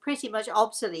be pretty much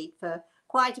obsolete for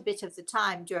quite a bit of the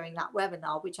time during that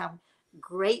webinar, which I'm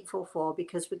grateful for,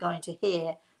 because we're going to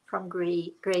hear from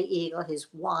Grey Eagle, his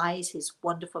wise, his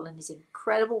wonderful, and his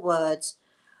incredible words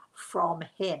from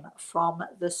him, from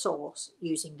the source,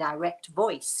 using direct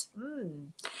voice.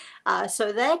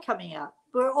 So they're coming up.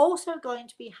 We're also going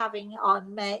to be having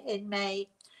in May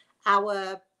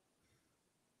our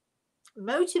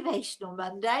Motivational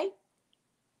Monday.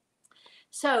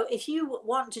 So if you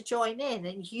want to join in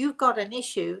and you've got an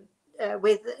issue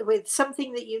with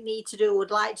something that you need to do or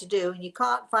would like to do, and you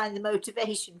can't find the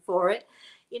motivation for it,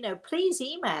 please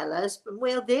email us and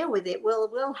we'll deal with it.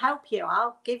 We'll help you.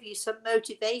 I'll give you some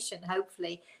motivation,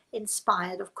 hopefully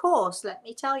inspired, of course. Let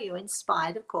me tell you,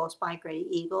 inspired, of course, by Grey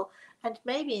Eagle, and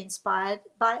maybe inspired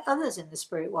by others in the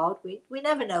spirit world. We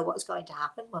never know what's going to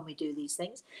happen when we do these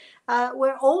things.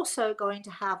 We're also going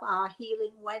to have our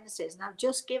Healing Wednesdays, and I've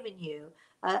just given you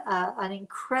an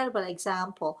incredible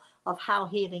example of how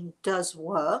healing does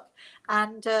work.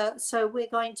 And so we're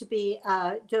going to be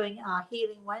doing our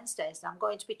Healing Wednesdays. And I'm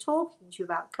going to be talking to you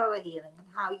about color healing and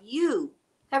how you,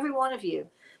 every one of you,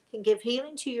 can give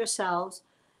healing to yourselves.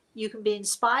 You can be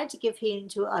inspired to give healing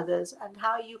to others, and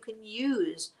how you can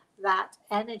use that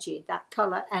energy, that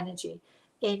color energy,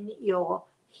 in your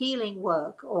healing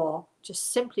work, or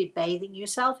just simply bathing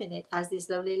yourself in it, as this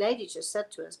lovely lady just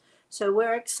said to us. So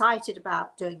we're excited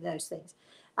about doing those things.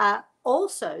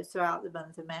 Also, throughout the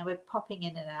month of May, we're popping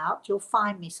in and out. You'll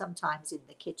find me sometimes in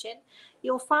the kitchen.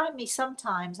 You'll find me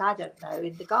sometimes, I don't know,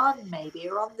 in the garden maybe,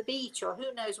 or on the beach, or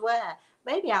who knows where.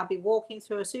 Maybe I'll be walking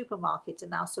through a supermarket,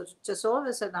 and I'll sort of just all of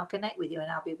a sudden I'll connect with you,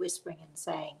 and I'll be whispering and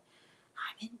saying,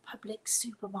 I'm in public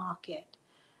supermarket,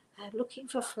 looking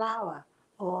for flour,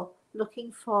 or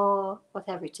looking for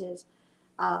whatever it is.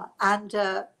 And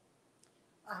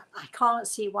I can't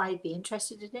see why you'd be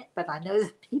interested in it, but I know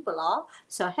that people are.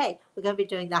 So, hey, we're going to be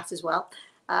doing that as well.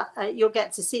 You'll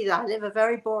get to see that I live a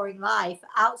very boring life.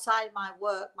 Outside my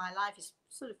work, my life is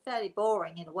sort of fairly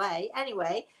boring in a way.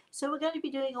 Anyway, so we're going to be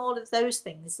doing all of those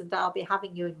things, and I'll be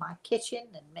having you in my kitchen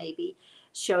and maybe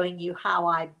showing you how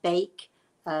I bake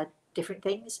different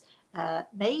things. I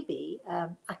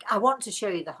want to show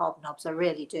you the hobnobs. I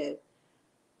really do.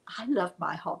 I love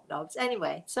my hobnobs.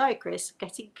 Anyway, sorry, Chris,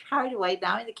 getting carried away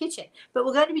now in the kitchen. But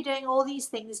we're going to be doing all these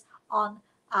things on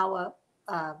our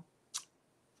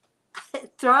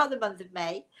throughout the month of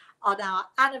May on our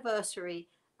anniversary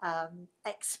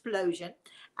explosion.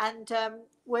 And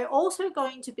we're also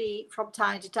going to be, from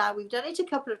time to time, we've done it a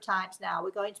couple of times now,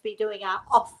 we're going to be doing our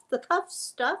off the cuff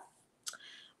stuff,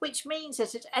 which means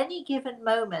that at any given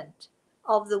moment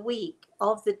of the week,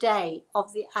 of the day,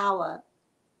 of the hour,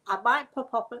 I might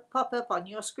pop up on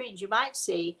your screens. You might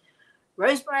see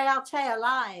Rosemary Altea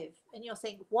live, and you'll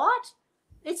think, what?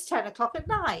 It's 10 o'clock at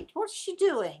night. What's she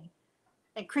doing?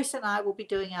 And Chris and I will be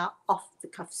doing our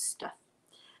off-the-cuff stuff,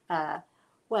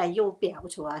 where you'll be able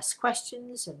to ask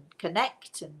questions and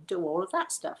connect and do all of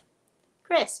that stuff.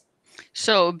 Chris?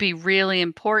 So it would be really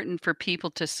important for people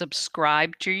to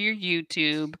subscribe to your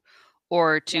YouTube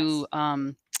or to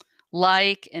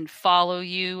like and follow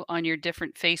you on your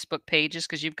different Facebook pages,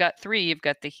 because you've got 3. You've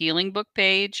got the healing book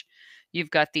page,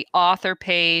 you've got the author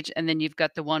page, and then you've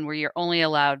got the one where you're only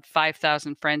allowed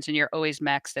 5,000 friends and you're always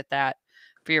maxed at that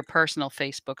for your personal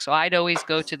Facebook. So I'd always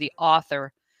go to the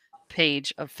author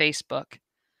page of Facebook.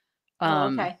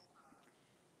 Okay.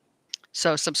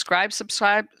 So subscribe.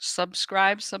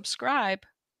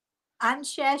 And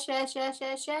share.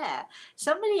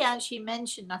 Somebody actually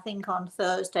mentioned, I think on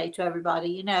Thursday, to everybody,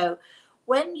 you know,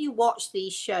 when you watch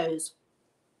these shows,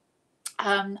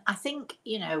 I think,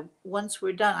 you know, once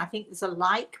we're done, I think there's a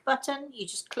like button. You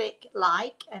just click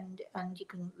like, and you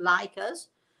can like us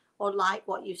or like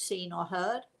what you've seen or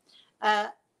heard.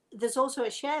 There's also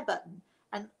a share button,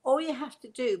 and all you have to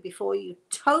do before you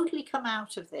totally come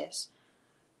out of this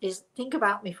is think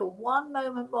about me for one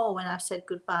moment more when I've said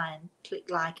goodbye, and click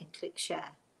like and click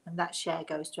share, and that share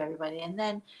goes to everybody. And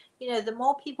then, you know, the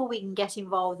more people we can get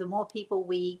involved, the more people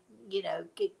we, you know,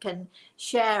 can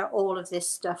share all of this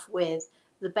stuff with,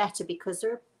 the better, because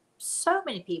there are so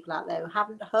many people out there who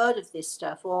haven't heard of this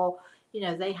stuff, or, you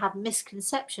know, they have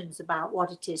misconceptions about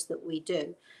what it is that we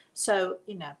do. So,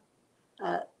 you know,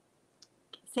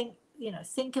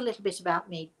 think a little bit about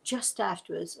me just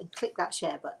afterwards and click that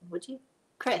share button, would you?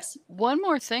 Chris? One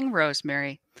more thing,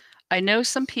 Rosemary. I know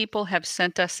some people have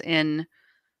sent us in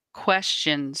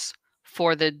questions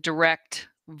for the direct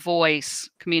voice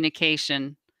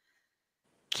communication.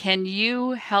 Can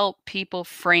you help people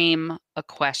frame a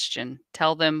question?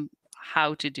 Tell them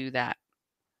how to do that.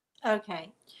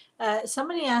 Okay.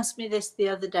 Somebody asked me this the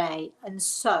other day, and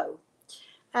so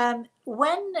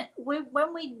when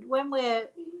we're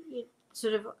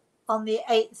sort of on the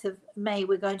 8th of May,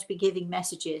 we're going to be giving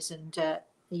messages, and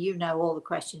you know all the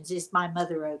questions. Is my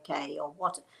mother okay, or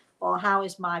what, or how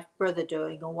is my brother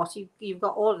doing, or what? You've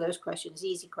got all of those questions,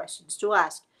 easy questions to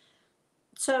ask.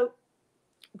 So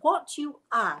what you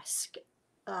ask,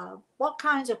 what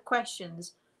kinds of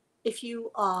questions, if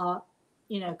you are,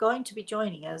 you know, going to be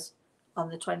joining us on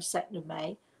the 22nd of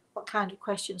May, what kind of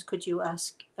questions could you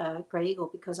ask Grey Eagle?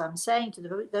 Because I'm saying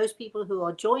to those people who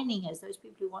are joining us, those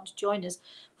people who want to join us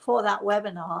for that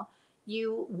webinar,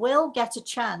 you will get a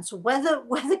chance. Whether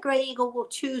Grey Eagle will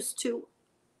choose to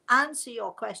answer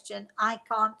your question, I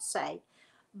can't say,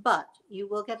 but you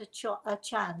will get a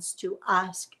chance to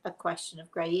ask a question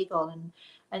of Grey Eagle,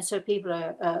 and so people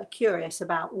are curious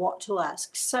about what to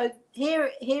ask. So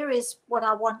here is what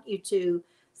I want you to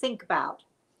think about.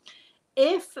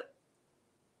 If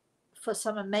for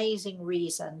some amazing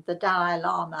reason the Dalai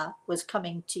Lama was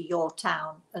coming to your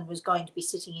town and was going to be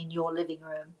sitting in your living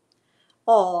room,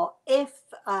 or if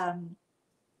a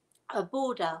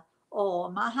Buddha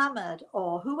or Muhammad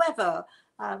or whoever,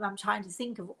 I'm trying to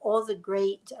think of all the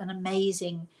great and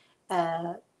amazing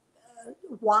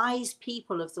wise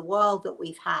people of the world that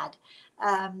we've had,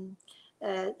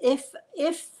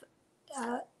 if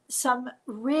some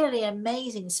really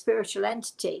amazing spiritual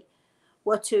entity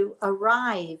were to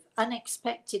arrive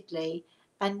unexpectedly,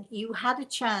 and you had a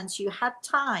chance, you had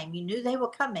time, you knew they were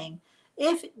coming.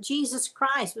 If Jesus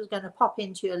Christ was going to pop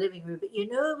into your living room, but you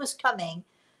knew it was coming,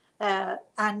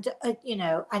 you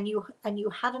know, and you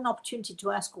had an opportunity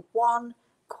to ask one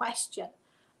question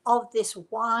of this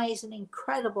wise and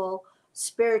incredible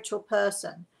spiritual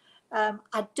person,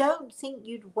 I don't think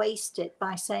you'd waste it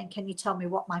by saying, can you tell me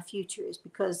what my future is?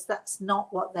 Because that's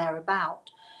not what they're about.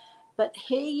 But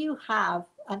here you have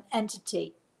an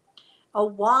entity, a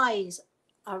wise,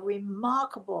 a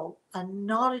remarkable, a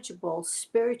knowledgeable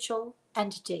spiritual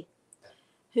entity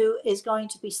who is going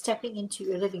to be stepping into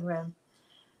your living room.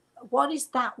 what is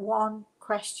that one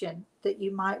question that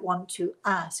you might want to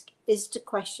ask? Is it a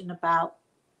question about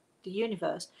the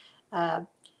universe? Uh,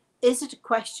 is it a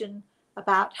question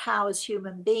about how, as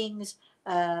human beings,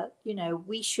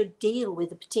 we should deal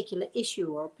with a particular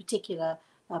issue or a particular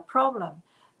problem?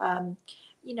 Um,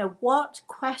 what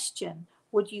question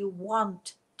would you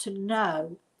want to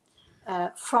know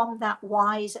from that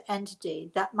wise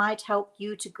entity that might help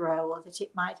you to grow, or that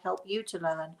it might help you to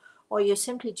learn, or you're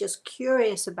simply just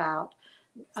curious about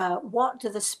what do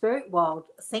the spirit world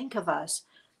think of us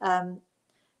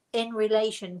in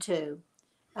relation to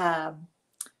um,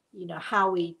 how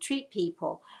we treat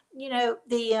people. Let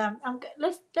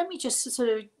me just sort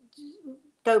of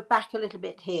go back a little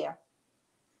bit here.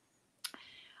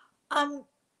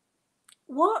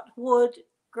 What would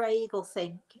Grey Eagle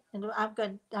think? And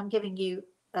I'm giving you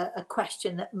a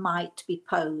question that might be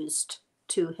posed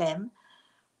to him.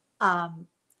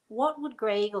 What would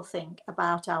Grey Eagle think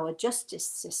about our justice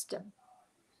system?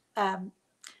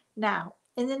 Now,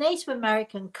 in the Native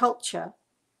American culture,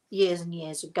 years and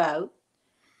years ago,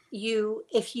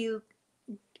 if you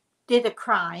did a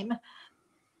crime,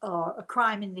 or a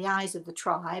crime in the eyes of the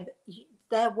tribe,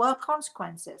 there were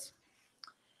consequences.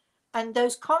 And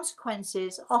those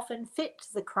consequences often fit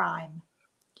the crime.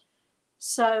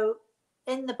 So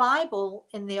in the Bible,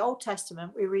 in the Old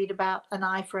Testament, we read about an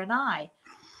eye for an eye.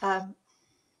 What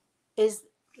does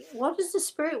the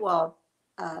spirit world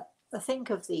think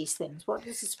of these things? What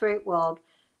does the spirit world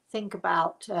think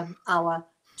about our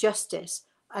justice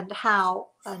and how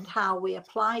we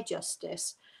apply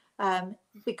justice?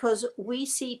 Because we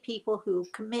see people who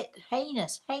commit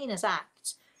heinous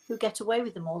acts who get away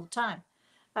with them all the time.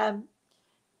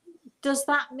 Does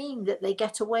that mean that they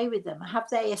get away with them? Have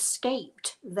they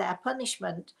escaped their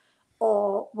punishment,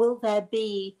 or will there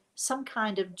be some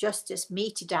kind of justice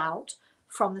meted out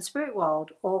from the spirit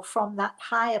world or from that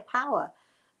higher power?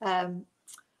 Lots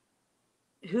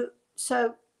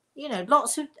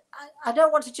of. I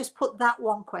don't want to just put that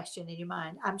one question in your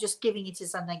mind. I'm just giving it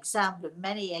as an example of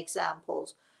many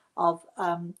examples of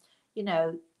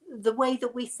the way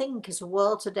that we think as a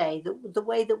world today, the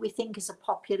way that we think as a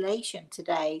population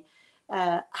today.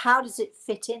 How does it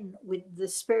fit in with the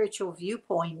spiritual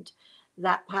viewpoint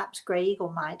that perhaps Grey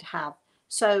Eagle might have?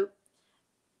 So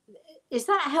is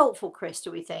that helpful, Chris,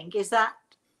 do we think? Is that,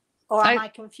 or am I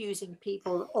confusing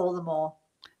people all the more?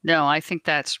 No, I think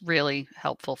that's really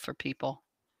helpful for people.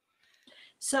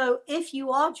 So if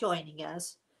you are joining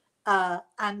us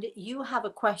and you have a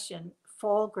question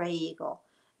for Grey Eagle,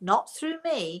 not through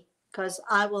me, because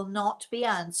I will not be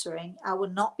answering, I will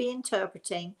not be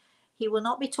interpreting. He will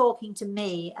not be talking to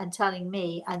me and telling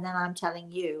me, and then I'm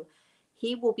telling you.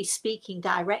 He will be speaking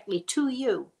directly to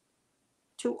you,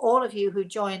 to all of you who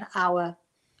join our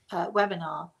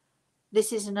webinar.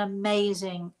 This is an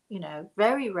amazing,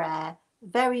 very rare,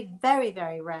 very, very,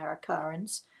 very rare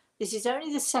occurrence. This is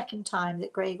only the second time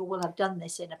that Grey Eagle will have done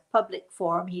this in a public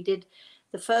forum.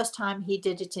 The first time he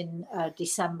did it in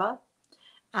December,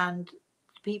 and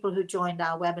people who joined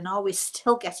our webinar, we're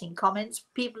still getting comments.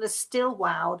 People are still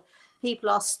wowed. People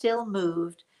are still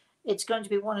moved. It's going to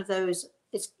be one of those.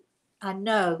 I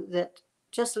know that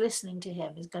just listening to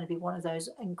him is going to be one of those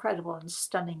incredible and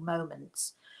stunning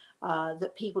moments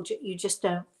that people you just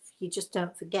don't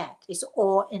forget. It's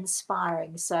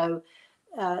awe-inspiring. So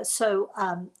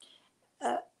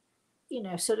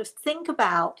sort of think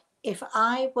about, if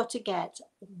I were to get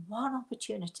one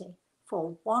opportunity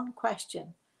for one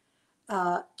question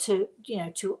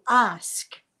to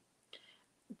ask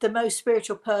the most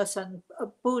spiritual person,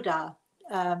 Buddha,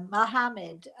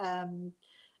 Muhammad,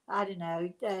 I don't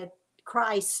know,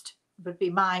 Christ would be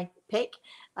my pick.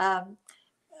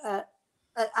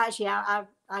 Actually, I've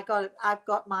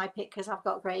got my pick because I've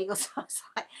got Grey Eagles.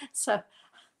 So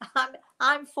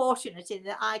I'm fortunate in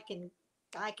that I can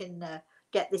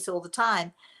get this all the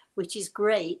time, which is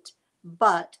great.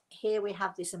 But here we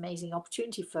have this amazing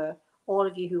opportunity for all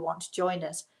of you who want to join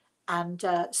us, and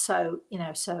I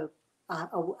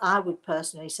would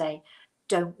personally say,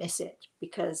 don't miss it,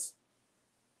 because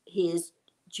he is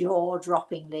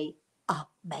jaw-droppingly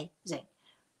amazing.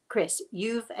 Chris,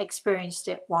 you've experienced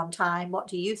it one time. What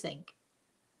do you think?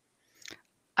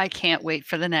 I can't wait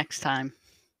for the next time.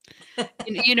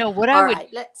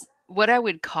 What I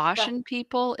would caution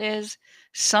people is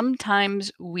sometimes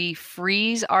we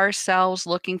freeze ourselves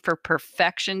looking for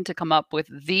perfection to come up with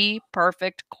the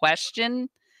perfect question.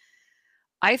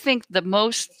 I think the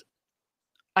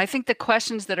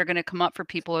questions that are going to come up for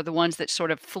people are the ones that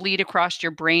sort of fleet across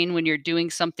your brain when you're doing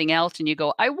something else and you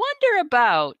go, I wonder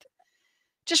about.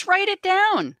 Just write it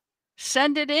down.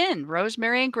 send it in.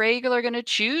 Rosemary and Greg are going to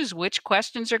choose which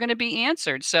questions are going to be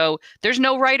answered. So there's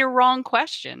no right or wrong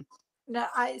question. No,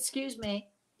 excuse me,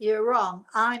 you're wrong.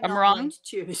 I'm I'm not going wrong? to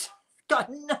choose. Got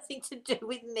nothing to do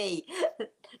with me.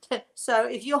 So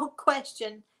if your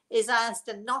question is asked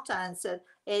and not answered,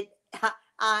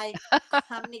 I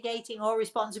am negating all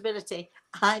responsibility.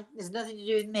 There's nothing to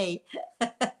do with me.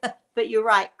 But you're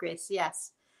right, Chris.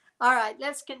 Yes. All right,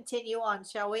 let's continue on,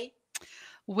 shall we?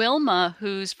 Wilma,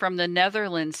 who's from the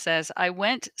Netherlands, says, I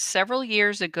went several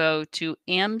years ago to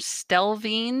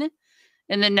Amstelveen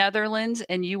in the Netherlands,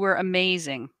 and you were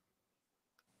amazing.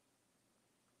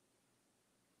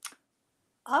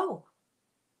 Oh,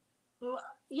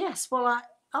 yes. Well,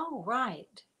 oh,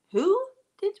 right.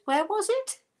 Where was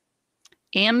it?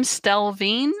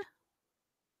 Amstelveen?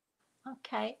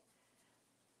 Okay.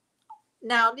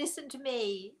 Now, listen to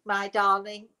me, my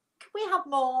darling. Can we have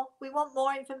more? We want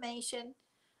more information.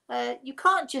 You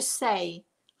can't just say,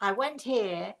 I went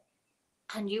here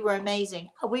and you were amazing.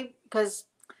 Because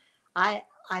I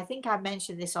think I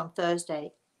mentioned this on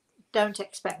Thursday. Don't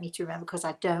expect me to remember because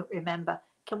I don't remember.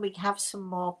 Can we have some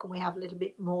more? Can we have a little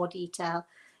bit more detail?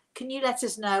 Can you let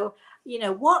us know,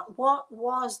 what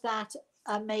was that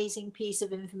amazing piece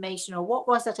of information, or what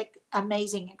was that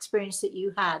amazing experience that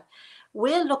you had?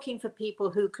 We're looking for people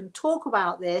who can talk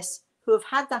about this, who have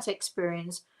had that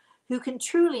experience, who can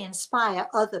truly inspire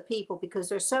other people, because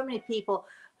there's so many people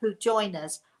who join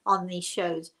us on these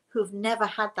shows who've never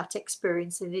had that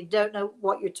experience and they don't know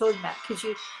what you're talking about.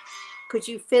 Could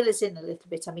you fill us in a little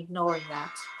bit? I'm ignoring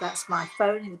that. That's my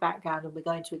phone in the background and we're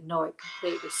going to ignore it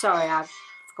completely. Sorry, I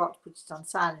forgot to put it on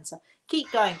silent. So keep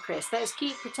going, Chris. Let's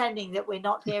keep pretending that we're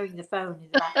not hearing the phone in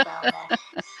the background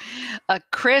there.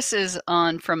 Chris is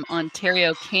on from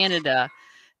Ontario, Canada,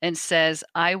 and says,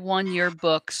 I won your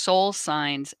book, Soul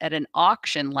Signs, at an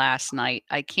auction last night.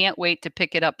 I can't wait to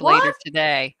pick it up later What?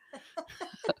 today.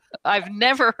 I've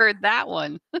never heard that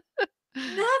one.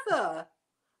 Never.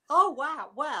 Oh, wow.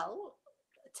 Well,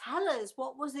 tell us,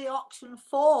 what was the auction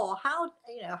for? How were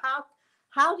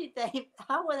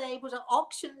they able to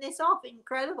auction this off?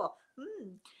 Incredible.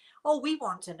 Oh, we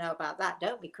want to know about that,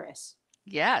 don't we, Chris?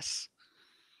 Yes.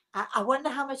 I wonder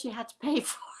how much you had to pay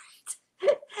for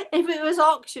it if it was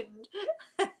auctioned.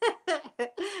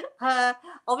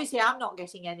 Obviously, I'm not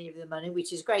getting any of the money,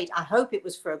 which is great. I hope it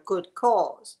was for a good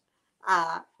cause.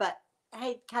 But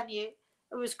hey, it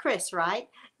was Chris, right?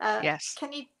 Yes.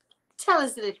 Can you tell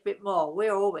us a little bit more?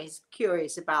 We're always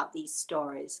curious about these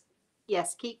stories.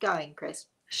 Yes, keep going, Chris.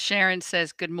 Sharon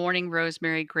says, Good morning,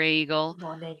 Rosemary Gray Eagle.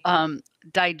 Morning.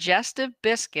 Digestive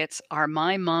biscuits are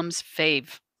my mom's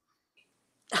fave.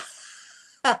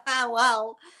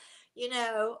 Well,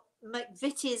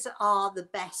 McVitie's are the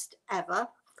best ever.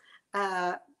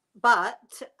 Uh, but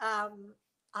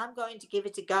I'm going to give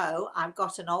it a go. I've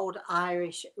got an old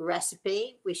Irish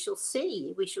recipe. We shall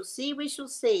see. We shall see. We shall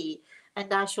see.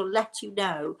 And I shall let you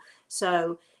know.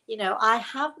 So, I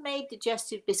have made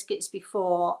digestive biscuits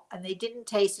before, and they didn't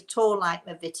taste at all like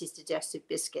McVitie's digestive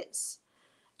biscuits.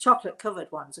 Chocolate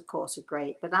covered ones, of course, are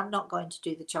great, but I'm not going to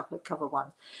do the chocolate covered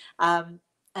one.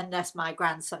 Unless my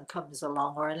grandson comes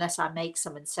along, or unless I make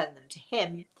some and send them to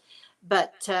him.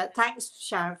 But thanks,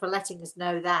 Sharon, for letting us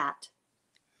know that.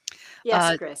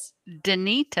 Yes, Chris.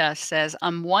 Danita says,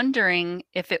 I'm wondering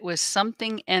if it was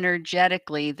something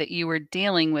energetically that you were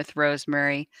dealing with,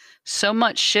 Rosemary. So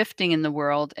much shifting in the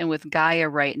world and with Gaia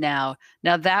right now.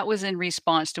 Now, that was in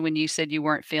response to when you said you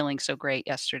weren't feeling so great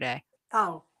yesterday.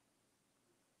 Oh.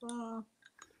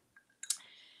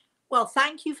 Well,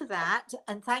 thank you for that.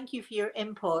 And thank you for your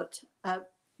input.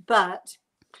 But,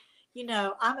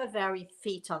 I'm a very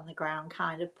feet on the ground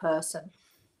kind of person.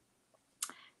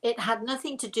 It had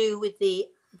nothing to do with the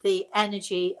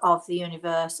energy of the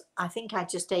universe. I think I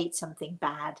just ate something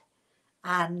bad.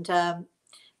 And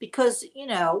because,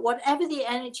 whatever the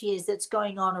energy is that's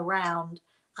going on around,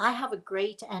 I have a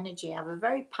great energy. I have a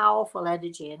very powerful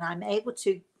energy, and I'm able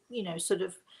to, sort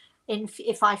of,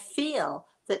 if I feel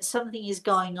that something is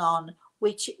going on,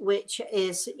 which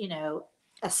is,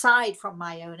 aside from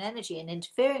my own energy and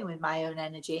interfering with my own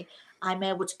energy, I'm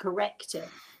able to correct it.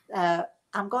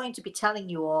 I'm going to be telling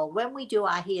you all when we do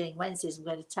our Healing Wednesdays. I'm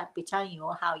going to be telling you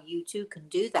all how you too can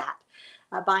do that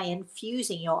by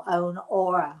infusing your own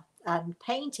aura and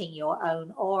painting your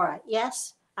own aura.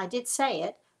 Yes, I did say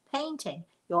it, painting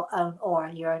your own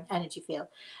aura, your own energy field.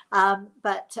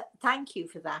 But thank you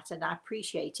for that, and I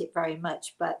appreciate it very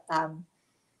much. But I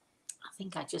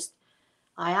think I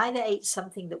either ate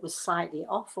something that was slightly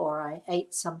off, or I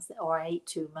ate something, or I ate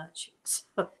too much.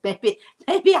 So maybe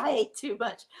I ate too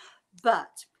much,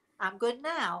 but I'm good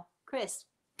now, Chris.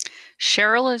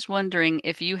 Cheryl is wondering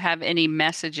if you have any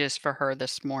messages for her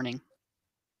this morning.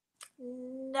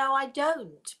 No, I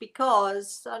don't,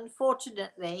 because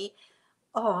unfortunately,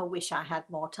 oh, I wish I had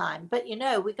more time. But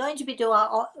we're going to be doing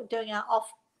our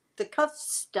off the cuff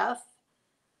stuff,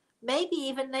 maybe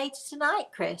even later tonight,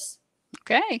 Chris.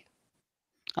 Okay.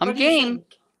 I'm What do you game.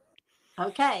 think?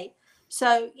 Okay.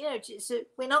 So,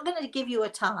 we're not going to give you a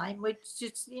time. We're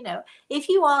just, if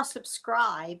you are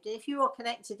subscribed, if you are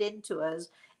connected into us,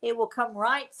 it will come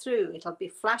right through. It'll be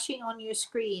flashing on your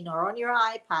screen or on your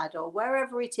iPad or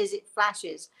wherever it is it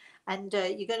flashes. And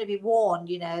you're going to be warned,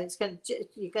 you're going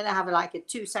to have like a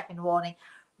 2-second warning.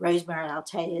 Rosemary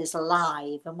Altea is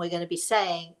live. And we're going to be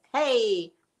saying,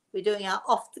 hey, we're doing our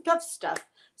off the cuff stuff.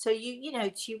 So,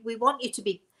 we want you to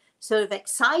be sort of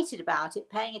excited about it,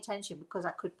 paying attention, because I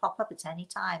could pop up at any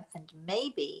time, and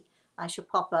maybe I should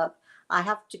pop up. I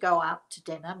have to go out to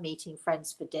dinner, meeting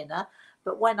friends for dinner,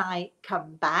 but when I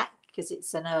come back, because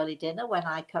it's an early dinner, when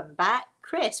I come back,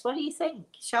 Chris, what do you think?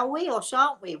 Shall we or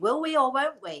shan't we? Will we or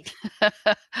won't we?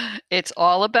 It's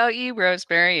all about you,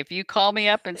 Rosemary. If you call me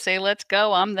up and say, let's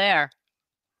go, I'm there.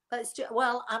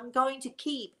 Well, I'm going to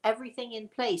keep everything in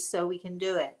place so we can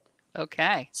do it.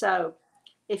 Okay. So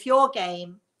if you're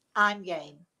game, I'm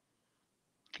game.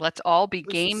 Let's all be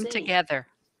We shall game see. together.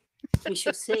 We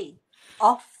shall see.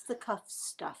 Off the cuff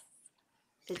stuff.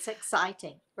 It's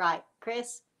exciting. Right,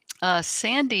 Chris?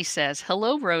 Sandy says,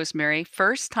 hello, Rosemary.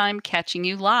 First time catching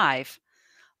you live.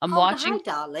 I'm Oh, hi, watching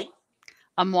darling.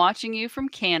 I'm watching you from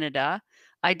Canada.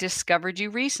 I discovered you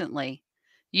recently.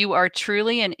 You are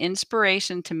truly an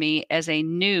inspiration to me as a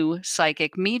new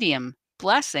psychic medium.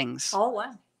 Blessings. Oh,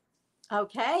 wow.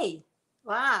 Okay.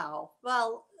 Wow.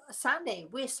 Well, Sandy,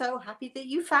 we're so happy that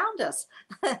you found us.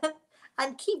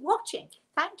 And keep watching.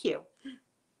 Thank you.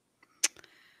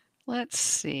 Let's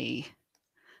see.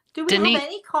 Do we have Denise,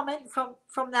 any comment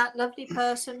from that lovely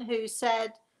person who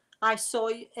said, I saw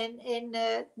you in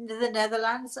the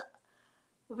Netherlands?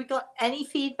 Have we got any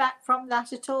feedback from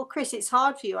that at all? Chris, it's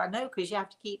hard for you, I know, because you have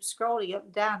to keep scrolling up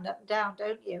and down,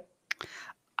 don't you?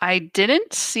 I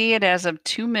didn't see it as of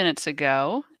 2 minutes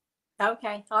ago.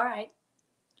 Okay. All right.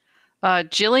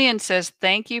 Jillian says,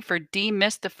 thank you for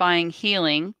demystifying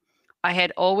healing. I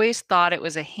had always thought it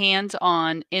was a hands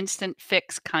on, instant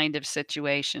fix kind of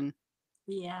situation.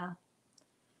 Yeah.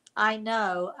 I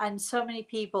know, and so many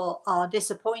people are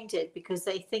disappointed because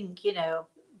they think, you know,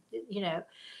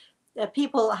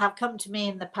 people have come to me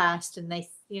in the past, and they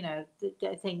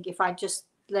think if I just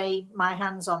lay my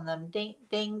hands on them, ding,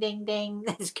 ding, ding, ding,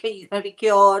 you're going to be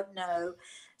cured. No,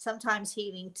 sometimes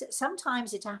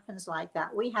sometimes it happens like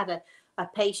that. We had a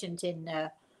patient in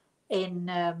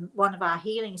one of our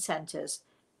healing centres,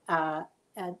 uh,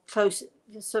 close,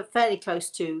 so fairly close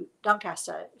to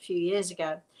Doncaster a few years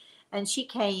ago, and she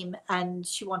came and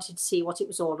she wanted to see what it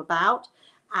was all about.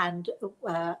 And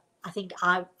I think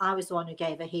I was the one who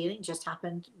gave her healing. It just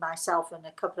happened, myself and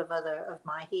a couple of other of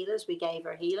my healers, we gave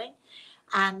her healing.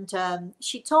 And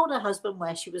she told her husband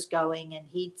where she was going, and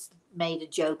he'd made a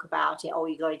joke about it. Oh,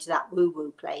 you're going to that woo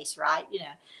woo place, right?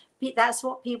 That's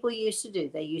what people used to do.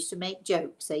 They used to make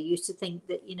jokes. They used to think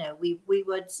that we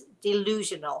were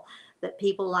delusional, that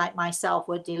people like myself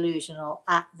were delusional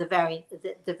at the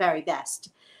very best,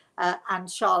 and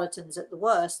charlatans at the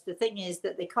worst. The thing is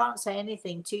that they can't say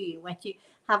anything to you when you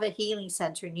have a healing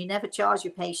center and you never charge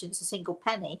your patients a single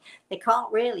penny. They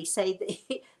can't really say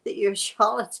that that you're a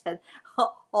charlatan,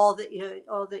 or that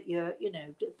you're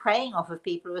preying off of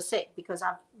people who are sick, because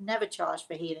I've never charged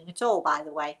for healing at all, by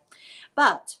the way.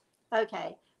 But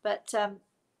okay, but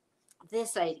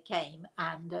this lady came,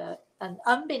 and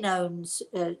unbeknownst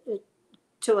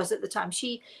to us at the time,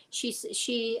 she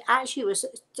actually was.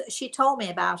 She told me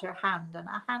about her hand, and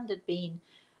her hand had been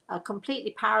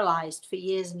completely paralyzed for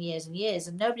years and years and years,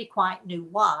 and nobody quite knew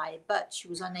why. But she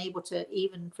was unable to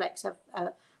even flex her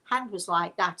hand. Was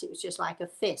like that. It was just like a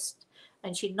fist,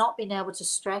 and she'd not been able to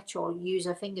stretch or use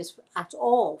her fingers at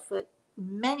all for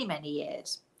many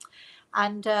years.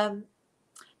 And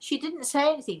she didn't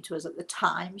say anything to us at the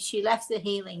time. She left the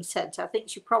healing centre. I think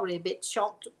she probably a bit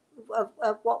shocked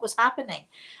of what was happening.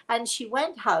 And she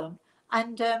went home,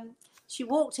 and she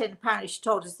walked in. Apparently, she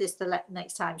told us this the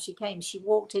next time she came. She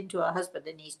walked into her husband,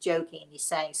 and he's joking, and he's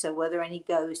saying, so were there any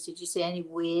ghosts? Did you see any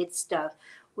weird stuff?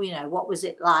 Well, what was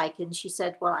it like? And she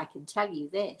said, well, I can tell you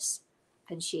this.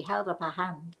 And she held up her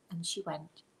hand, and she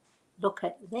went, look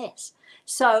at this.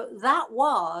 So that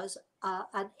was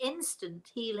an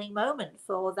instant healing moment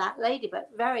for that lady, but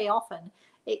very often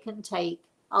it can take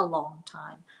a long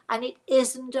time. And it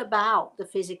isn't about the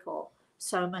physical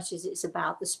so much as it's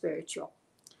about the spiritual.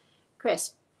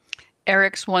 Chris?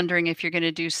 Eric's wondering if you're going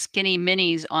to do skinny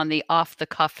minis on the off the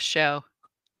cuff show.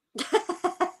 Do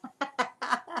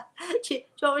you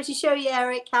want me to show you,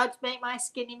 Eric, how to make my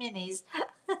skinny minis?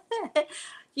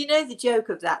 You know the joke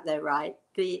of that, though, right?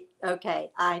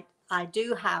 I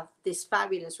do have this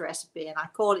fabulous recipe, and I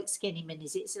call it skinny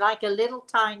minis. It's like a little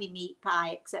tiny meat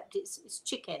pie, except it's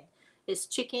chicken. It's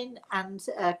chicken and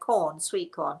corn,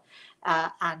 sweet corn,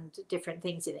 and different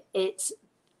things in it. It's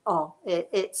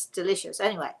delicious.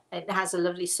 Anyway, it has a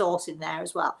lovely sauce in there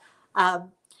as well.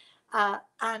 And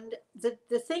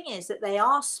the thing is that they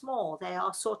are small. They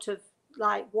are sort of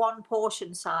like one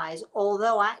portion size,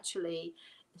 although actually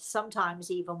sometimes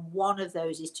even one of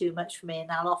those is too much for me,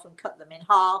 and I'll often cut them in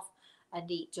half and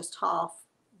eat just half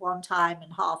one time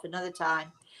and half another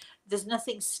time. There's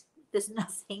nothing there's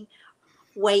nothing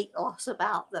weight loss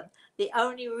about them. The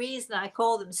only reason I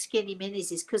call them skinny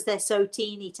minis is because they're so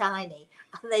teeny tiny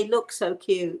and they look so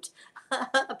cute.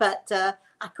 But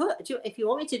I could, if you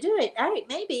want me to do it, Eric,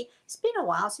 maybe it's been a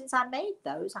while since I made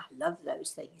those. I love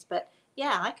those things. But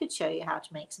yeah, I could show you how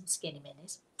to make some skinny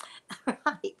minis.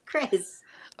 Right, Chris.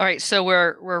 All right, so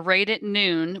we're right at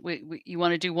noon. You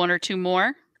want to do one or two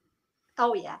more?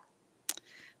 Oh, yeah.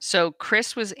 So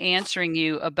Chris was answering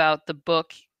you about the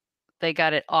book they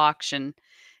got at auction.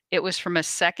 It was from a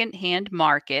secondhand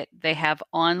market. They have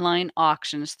online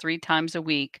auctions 3 times a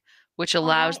week, which All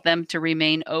allows right. them to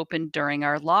remain open during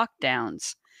our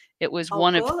lockdowns. It was Oh,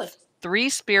 one of good. 3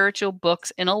 spiritual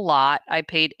books in a lot. I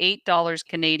paid $8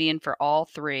 Canadian for all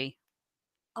 3.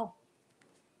 Oh,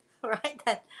 right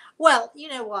then. Well, you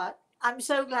know what? I'm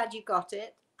so glad you got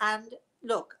it. And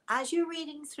look, as you're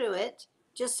reading through it,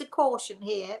 just a caution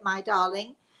here, my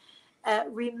darling,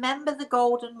 remember the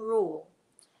golden rule.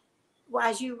 Well,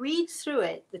 as you read through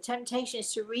it, the temptation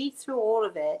is to read through all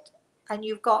of it, and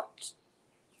you've got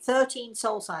 13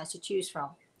 soul signs to choose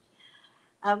from.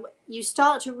 You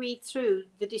start to read through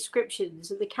the descriptions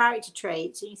of the character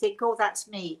traits, and you think, oh, that's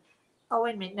me. Oh,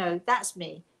 wait a minute, no, that's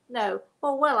me. No,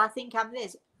 oh, well, I think I'm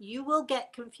this. You will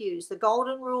get confused. The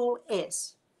golden rule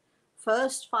is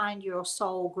first find your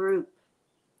soul group.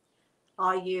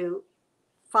 Are you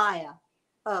fire,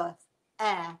 earth,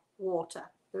 air, water?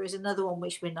 There is another one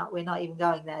which we're not even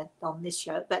going there on this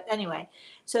show. But anyway,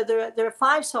 so there are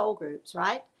 5 soul groups,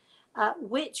 right?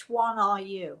 Which one are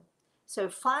you? So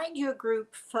find your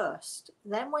group first.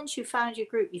 Then once you found your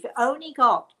group, you've only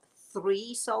got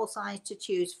 3 soul signs to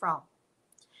choose from.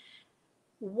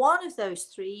 One of those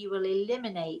 3 you will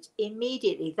eliminate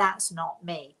immediately. That's not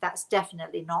me. That's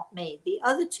definitely not me. The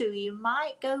other 2 you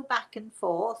might go back and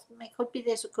forth. It could be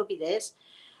this, it could be this.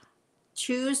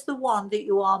 Choose the one that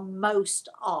you are most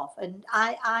of. And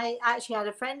I actually had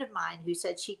a friend of mine who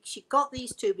said she got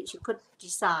these 2, but she couldn't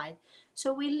decide.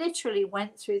 So we literally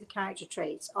went through the character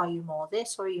traits. Are you more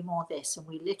this or are you more this? And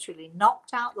we literally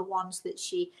knocked out the ones that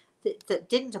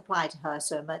didn't apply to her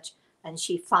so much, and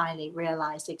she finally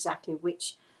realized exactly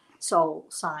which soul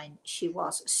sign she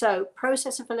was. So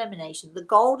process of elimination, the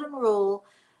golden rule,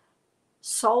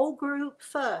 soul group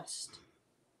first.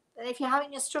 And if you're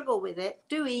having a struggle with it,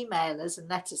 do email us and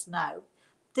let us know.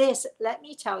 This, let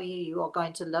me tell you, you are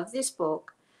going to love this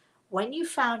book. When you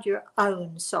found your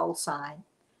own soul sign,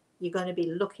 you're going to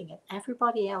be looking at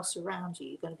everybody else around you.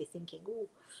 You're going to be thinking, oh,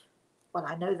 well,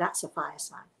 I know that's a fire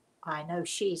sign. I know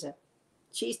she's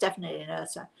definitely an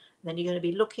earth sign. And then you're going to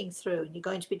be looking through and you're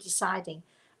going to be deciding,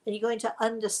 and you're going to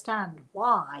understand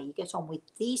why you get on with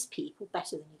these people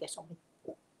better than you get on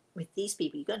with these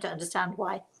people. You're going to understand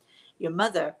why your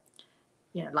mother,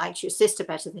 likes your sister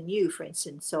better than you, for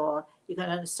instance, or you're going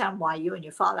to understand why you and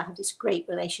your father have this great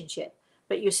relationship,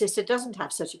 but your sister doesn't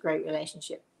have such a great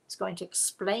relationship. It's going to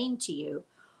explain to you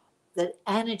the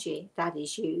energy that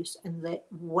is used and the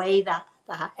way that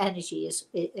energy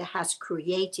it has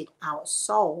created our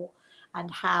soul,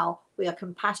 and how we are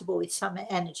compatible with some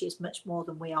energies much more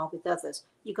than we are with others.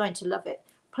 You're going to love it.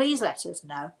 Please let us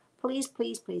know. Please,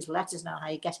 please, please let us know how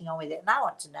you're getting on with it. And I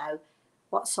want to know,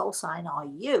 what soul sign are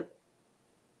you?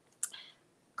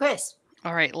 Chris.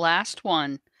 All right, last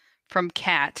one from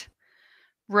Kat.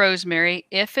 Rosemary,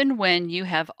 if and when you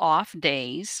have off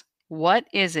days, what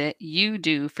is it you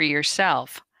do for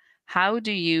yourself? How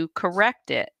do you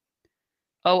correct it?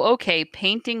 Oh, okay,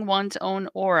 painting one's own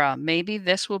aura. Maybe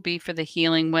this will be for the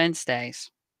Healing Wednesdays.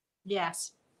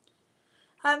 Yes.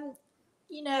 Um,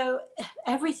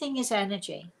 everything is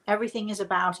energy. Everything is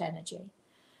about energy.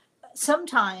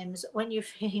 Sometimes when you're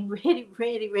feeling really,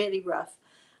 really, really rough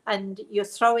and you're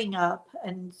throwing up,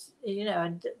 and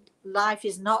life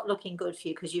is not looking good for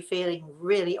you because you're feeling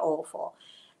really awful,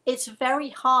 it's very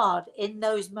hard in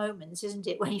those moments, isn't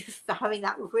it? When you're having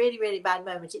that really, really bad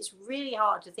moment, it's really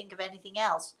hard to think of anything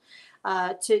else,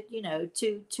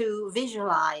 to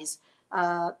visualize.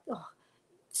 Oh,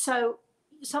 so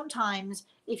sometimes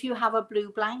if you have a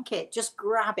blue blanket, just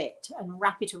grab it and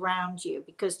wrap it around you,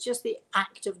 because just the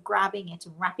act of grabbing it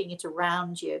and wrapping it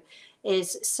around you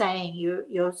is saying,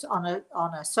 you're on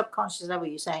a subconscious level,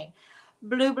 you're saying,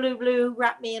 blue, blue, blue,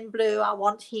 wrap me in blue, I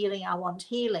want healing, I want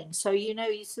healing. So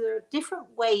so there are different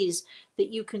ways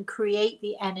that you can create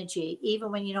the energy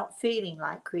even when you're not feeling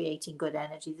like creating good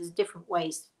energy. There's different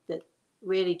ways that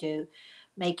really do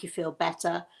make you feel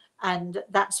better. And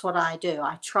that's what I do.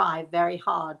 I try very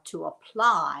hard to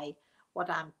apply what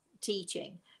I'm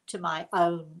teaching to my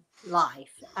own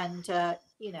life. And,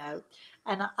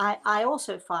 and I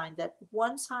also find that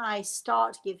once I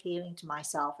start to give healing to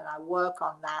myself and I work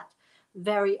on that,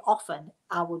 very often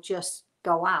I will just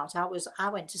go out. I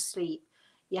went to sleep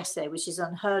yesterday, which is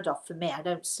unheard of for me. I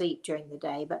don't sleep during the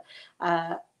day, but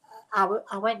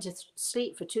I went to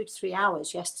sleep for 2 to 3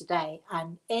 hours yesterday,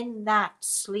 and in that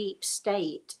sleep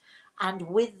state, and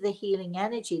with the healing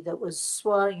energy that was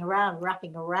swirling around,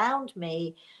 wrapping around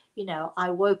me, I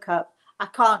woke up. I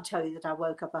can't tell you that I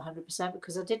woke up 100%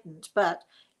 because I didn't, but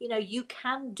you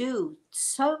can do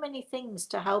so many things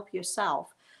to help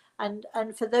yourself. And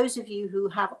for those of you who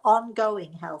have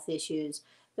ongoing health issues,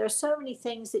 there are so many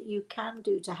things that you can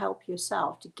do to help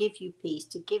yourself, to give you peace,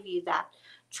 to give you that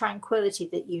tranquility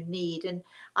that you need. And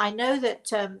I know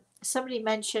that somebody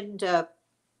mentioned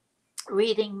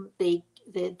reading the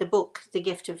book The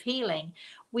Gift of Healing.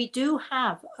 We do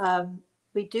have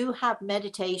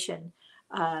meditation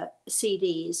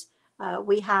CDs.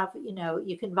 We have,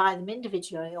 you can buy them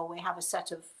individually, or we have a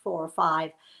set of 4 or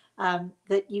 5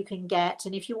 that you can get.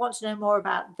 And if you want to know more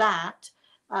about that,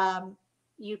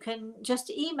 you can just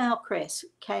email Chris,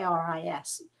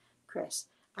 Kris, Chris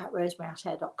at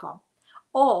rosemaryaltea.com.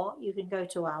 Or you can go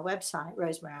to our website,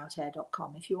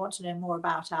 rosemaryaltea.com. If you want to know more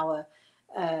about our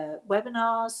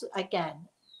webinars, again,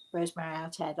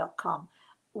 rosemaryaltea.com.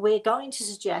 We're going to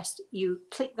suggest you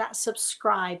click that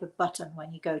subscribe button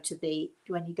when you go to the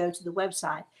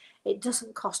website. It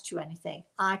doesn't cost you anything.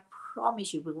 I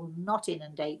promise you, we will not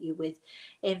inundate you with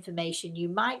information. You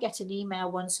might get an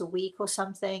email once a week or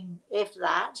something, if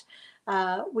that.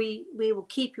 We will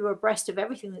keep you abreast of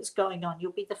everything that's going on.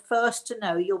 You'll be the first to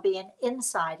know. You'll be an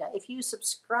insider. If you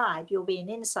subscribe, you'll be an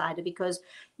insider, because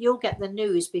you'll get the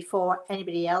news before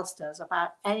anybody else does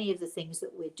about any of the things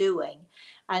that we're doing.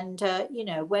 And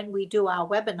when we do our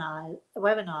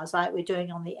webinars like we're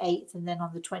doing on the 8th and then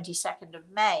on the 22nd of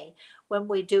May, when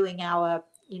we're doing our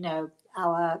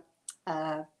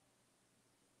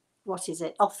what is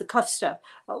it, off the cuff stuff,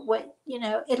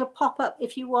 it'll pop up.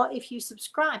 If you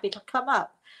subscribe, it'll come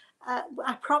up.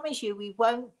 I promise you, we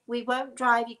won't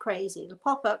drive you crazy. It'll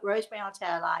pop up, Rosemary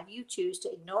Altea Live. You choose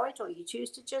to ignore it, or you choose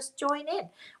to just join in,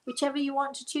 whichever you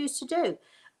want to choose to do.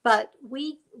 But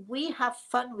we have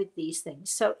fun with these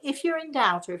things. So if you're in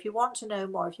doubt, or if you want to know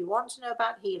more, if you want to know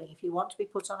about healing, if you want to be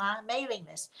put on our mailing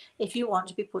list, if you want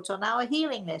to be put on our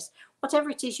healing list,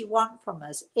 whatever it is you want from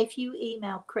us, if you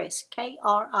email Chris,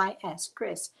 Kris,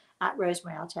 Chris at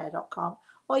rosemaryaltea.com,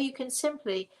 or you can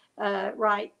simply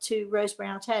write to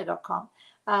rosemaryaltea.com,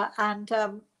 and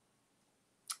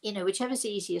whichever's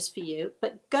easiest for you.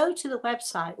 But go to the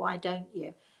website, why don't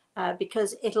you?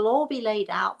 Because it'll all be laid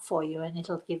out for you, and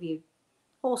it'll give you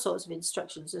all sorts of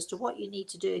instructions as to what you need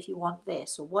to do if you want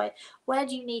this, or where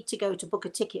do you need to go to book a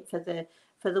ticket for the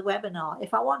webinar.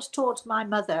 If I want to talk to my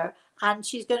mother and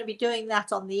she's going to be doing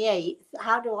that on the 8th,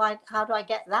 how do I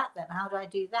get that then? How do I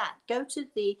do that? Go to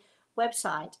the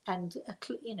website and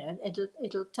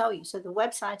it'll tell you. So the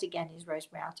website again is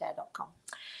rosemaryaltea.com.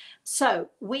 So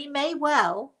we may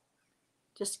well,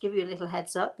 just to give you a little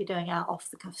heads up, be doing our off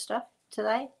the cuff stuff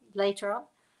today, later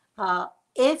on.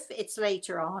 If it's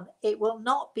later on, it will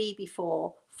not be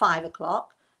before 5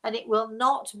 o'clock, and it will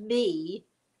not be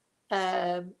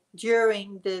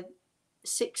during the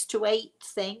 6 to 8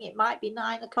 thing. It might be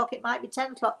 9 o'clock, it might be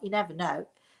 10 o'clock, you never know.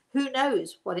 Who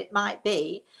knows what it might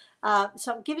be?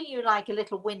 So I'm giving you like a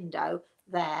little window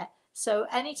there. So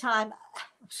anytime,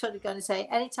 I'm sort of going to say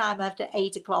anytime after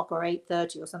 8 o'clock or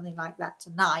 8:30 or something like that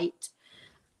tonight,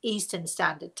 Eastern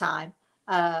Standard Time,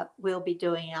 we'll be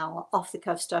doing our off the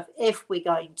cuff stuff if we're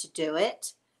going to do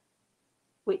it,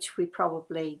 which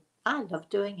I love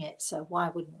doing it, so why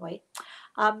wouldn't we?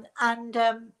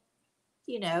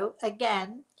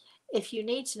 Again, if you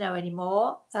need to know any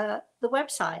more, the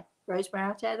website,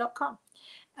 rosemaryaltea.com.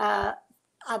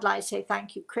 I'd like to say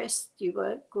thank you, Chris. You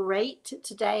were great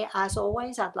today, as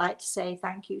always. I'd like to say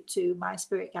thank you to my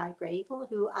spirit guide, Grable,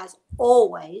 who, as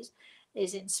always,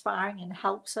 is inspiring and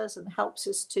helps us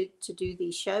to do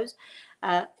these shows.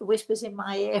 Whispers in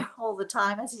my ear all the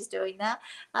time as he's doing that.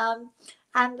 Um,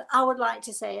 and I would like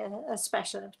to say a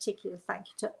special and particular thank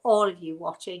you to all of you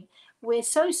watching. We're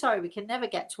so sorry we can never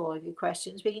get to all of your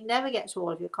questions. We can never get to all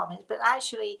of your comments. But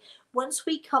actually, once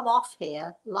we come off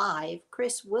here live,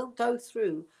 Chris will go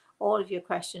through all of your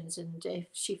questions. And if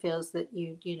she feels that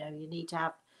you need to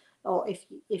have, or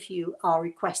if you are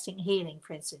requesting healing,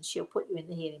 for instance, she'll put you in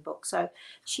the healing book. So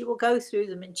she will go through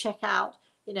them and check out,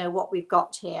 what we've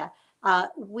got here.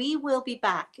 We will be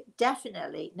back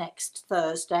definitely next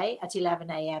Thursday at 11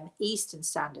 a.m. Eastern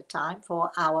Standard Time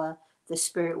for our The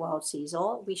Spirit World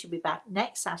Seesaw. We should be back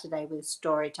next Saturday with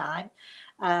story time.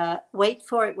 Wait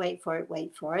for it, wait for it,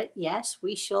 wait for it. Yes,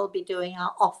 we shall be doing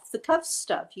our off the cuff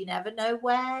stuff. You never know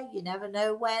where, you never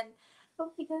know when.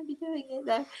 But we're going to be doing it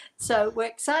though. So we're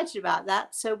excited about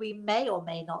that. So we may or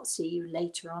may not see you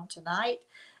later on tonight.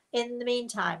 In the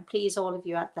meantime, please, all of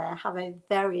you out there, have a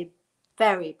very,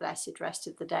 very blessed rest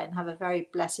of the day and have a very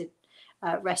blessed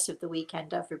rest of the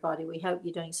weekend, everybody. We hope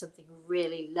you're doing something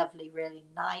really lovely, really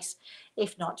nice.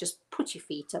 If not, just put your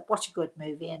feet up, watch a good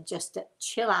movie, and just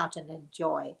chill out and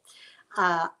enjoy.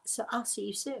 So I'll see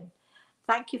you soon.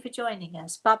 Thank you for joining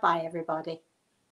us. Bye bye, everybody.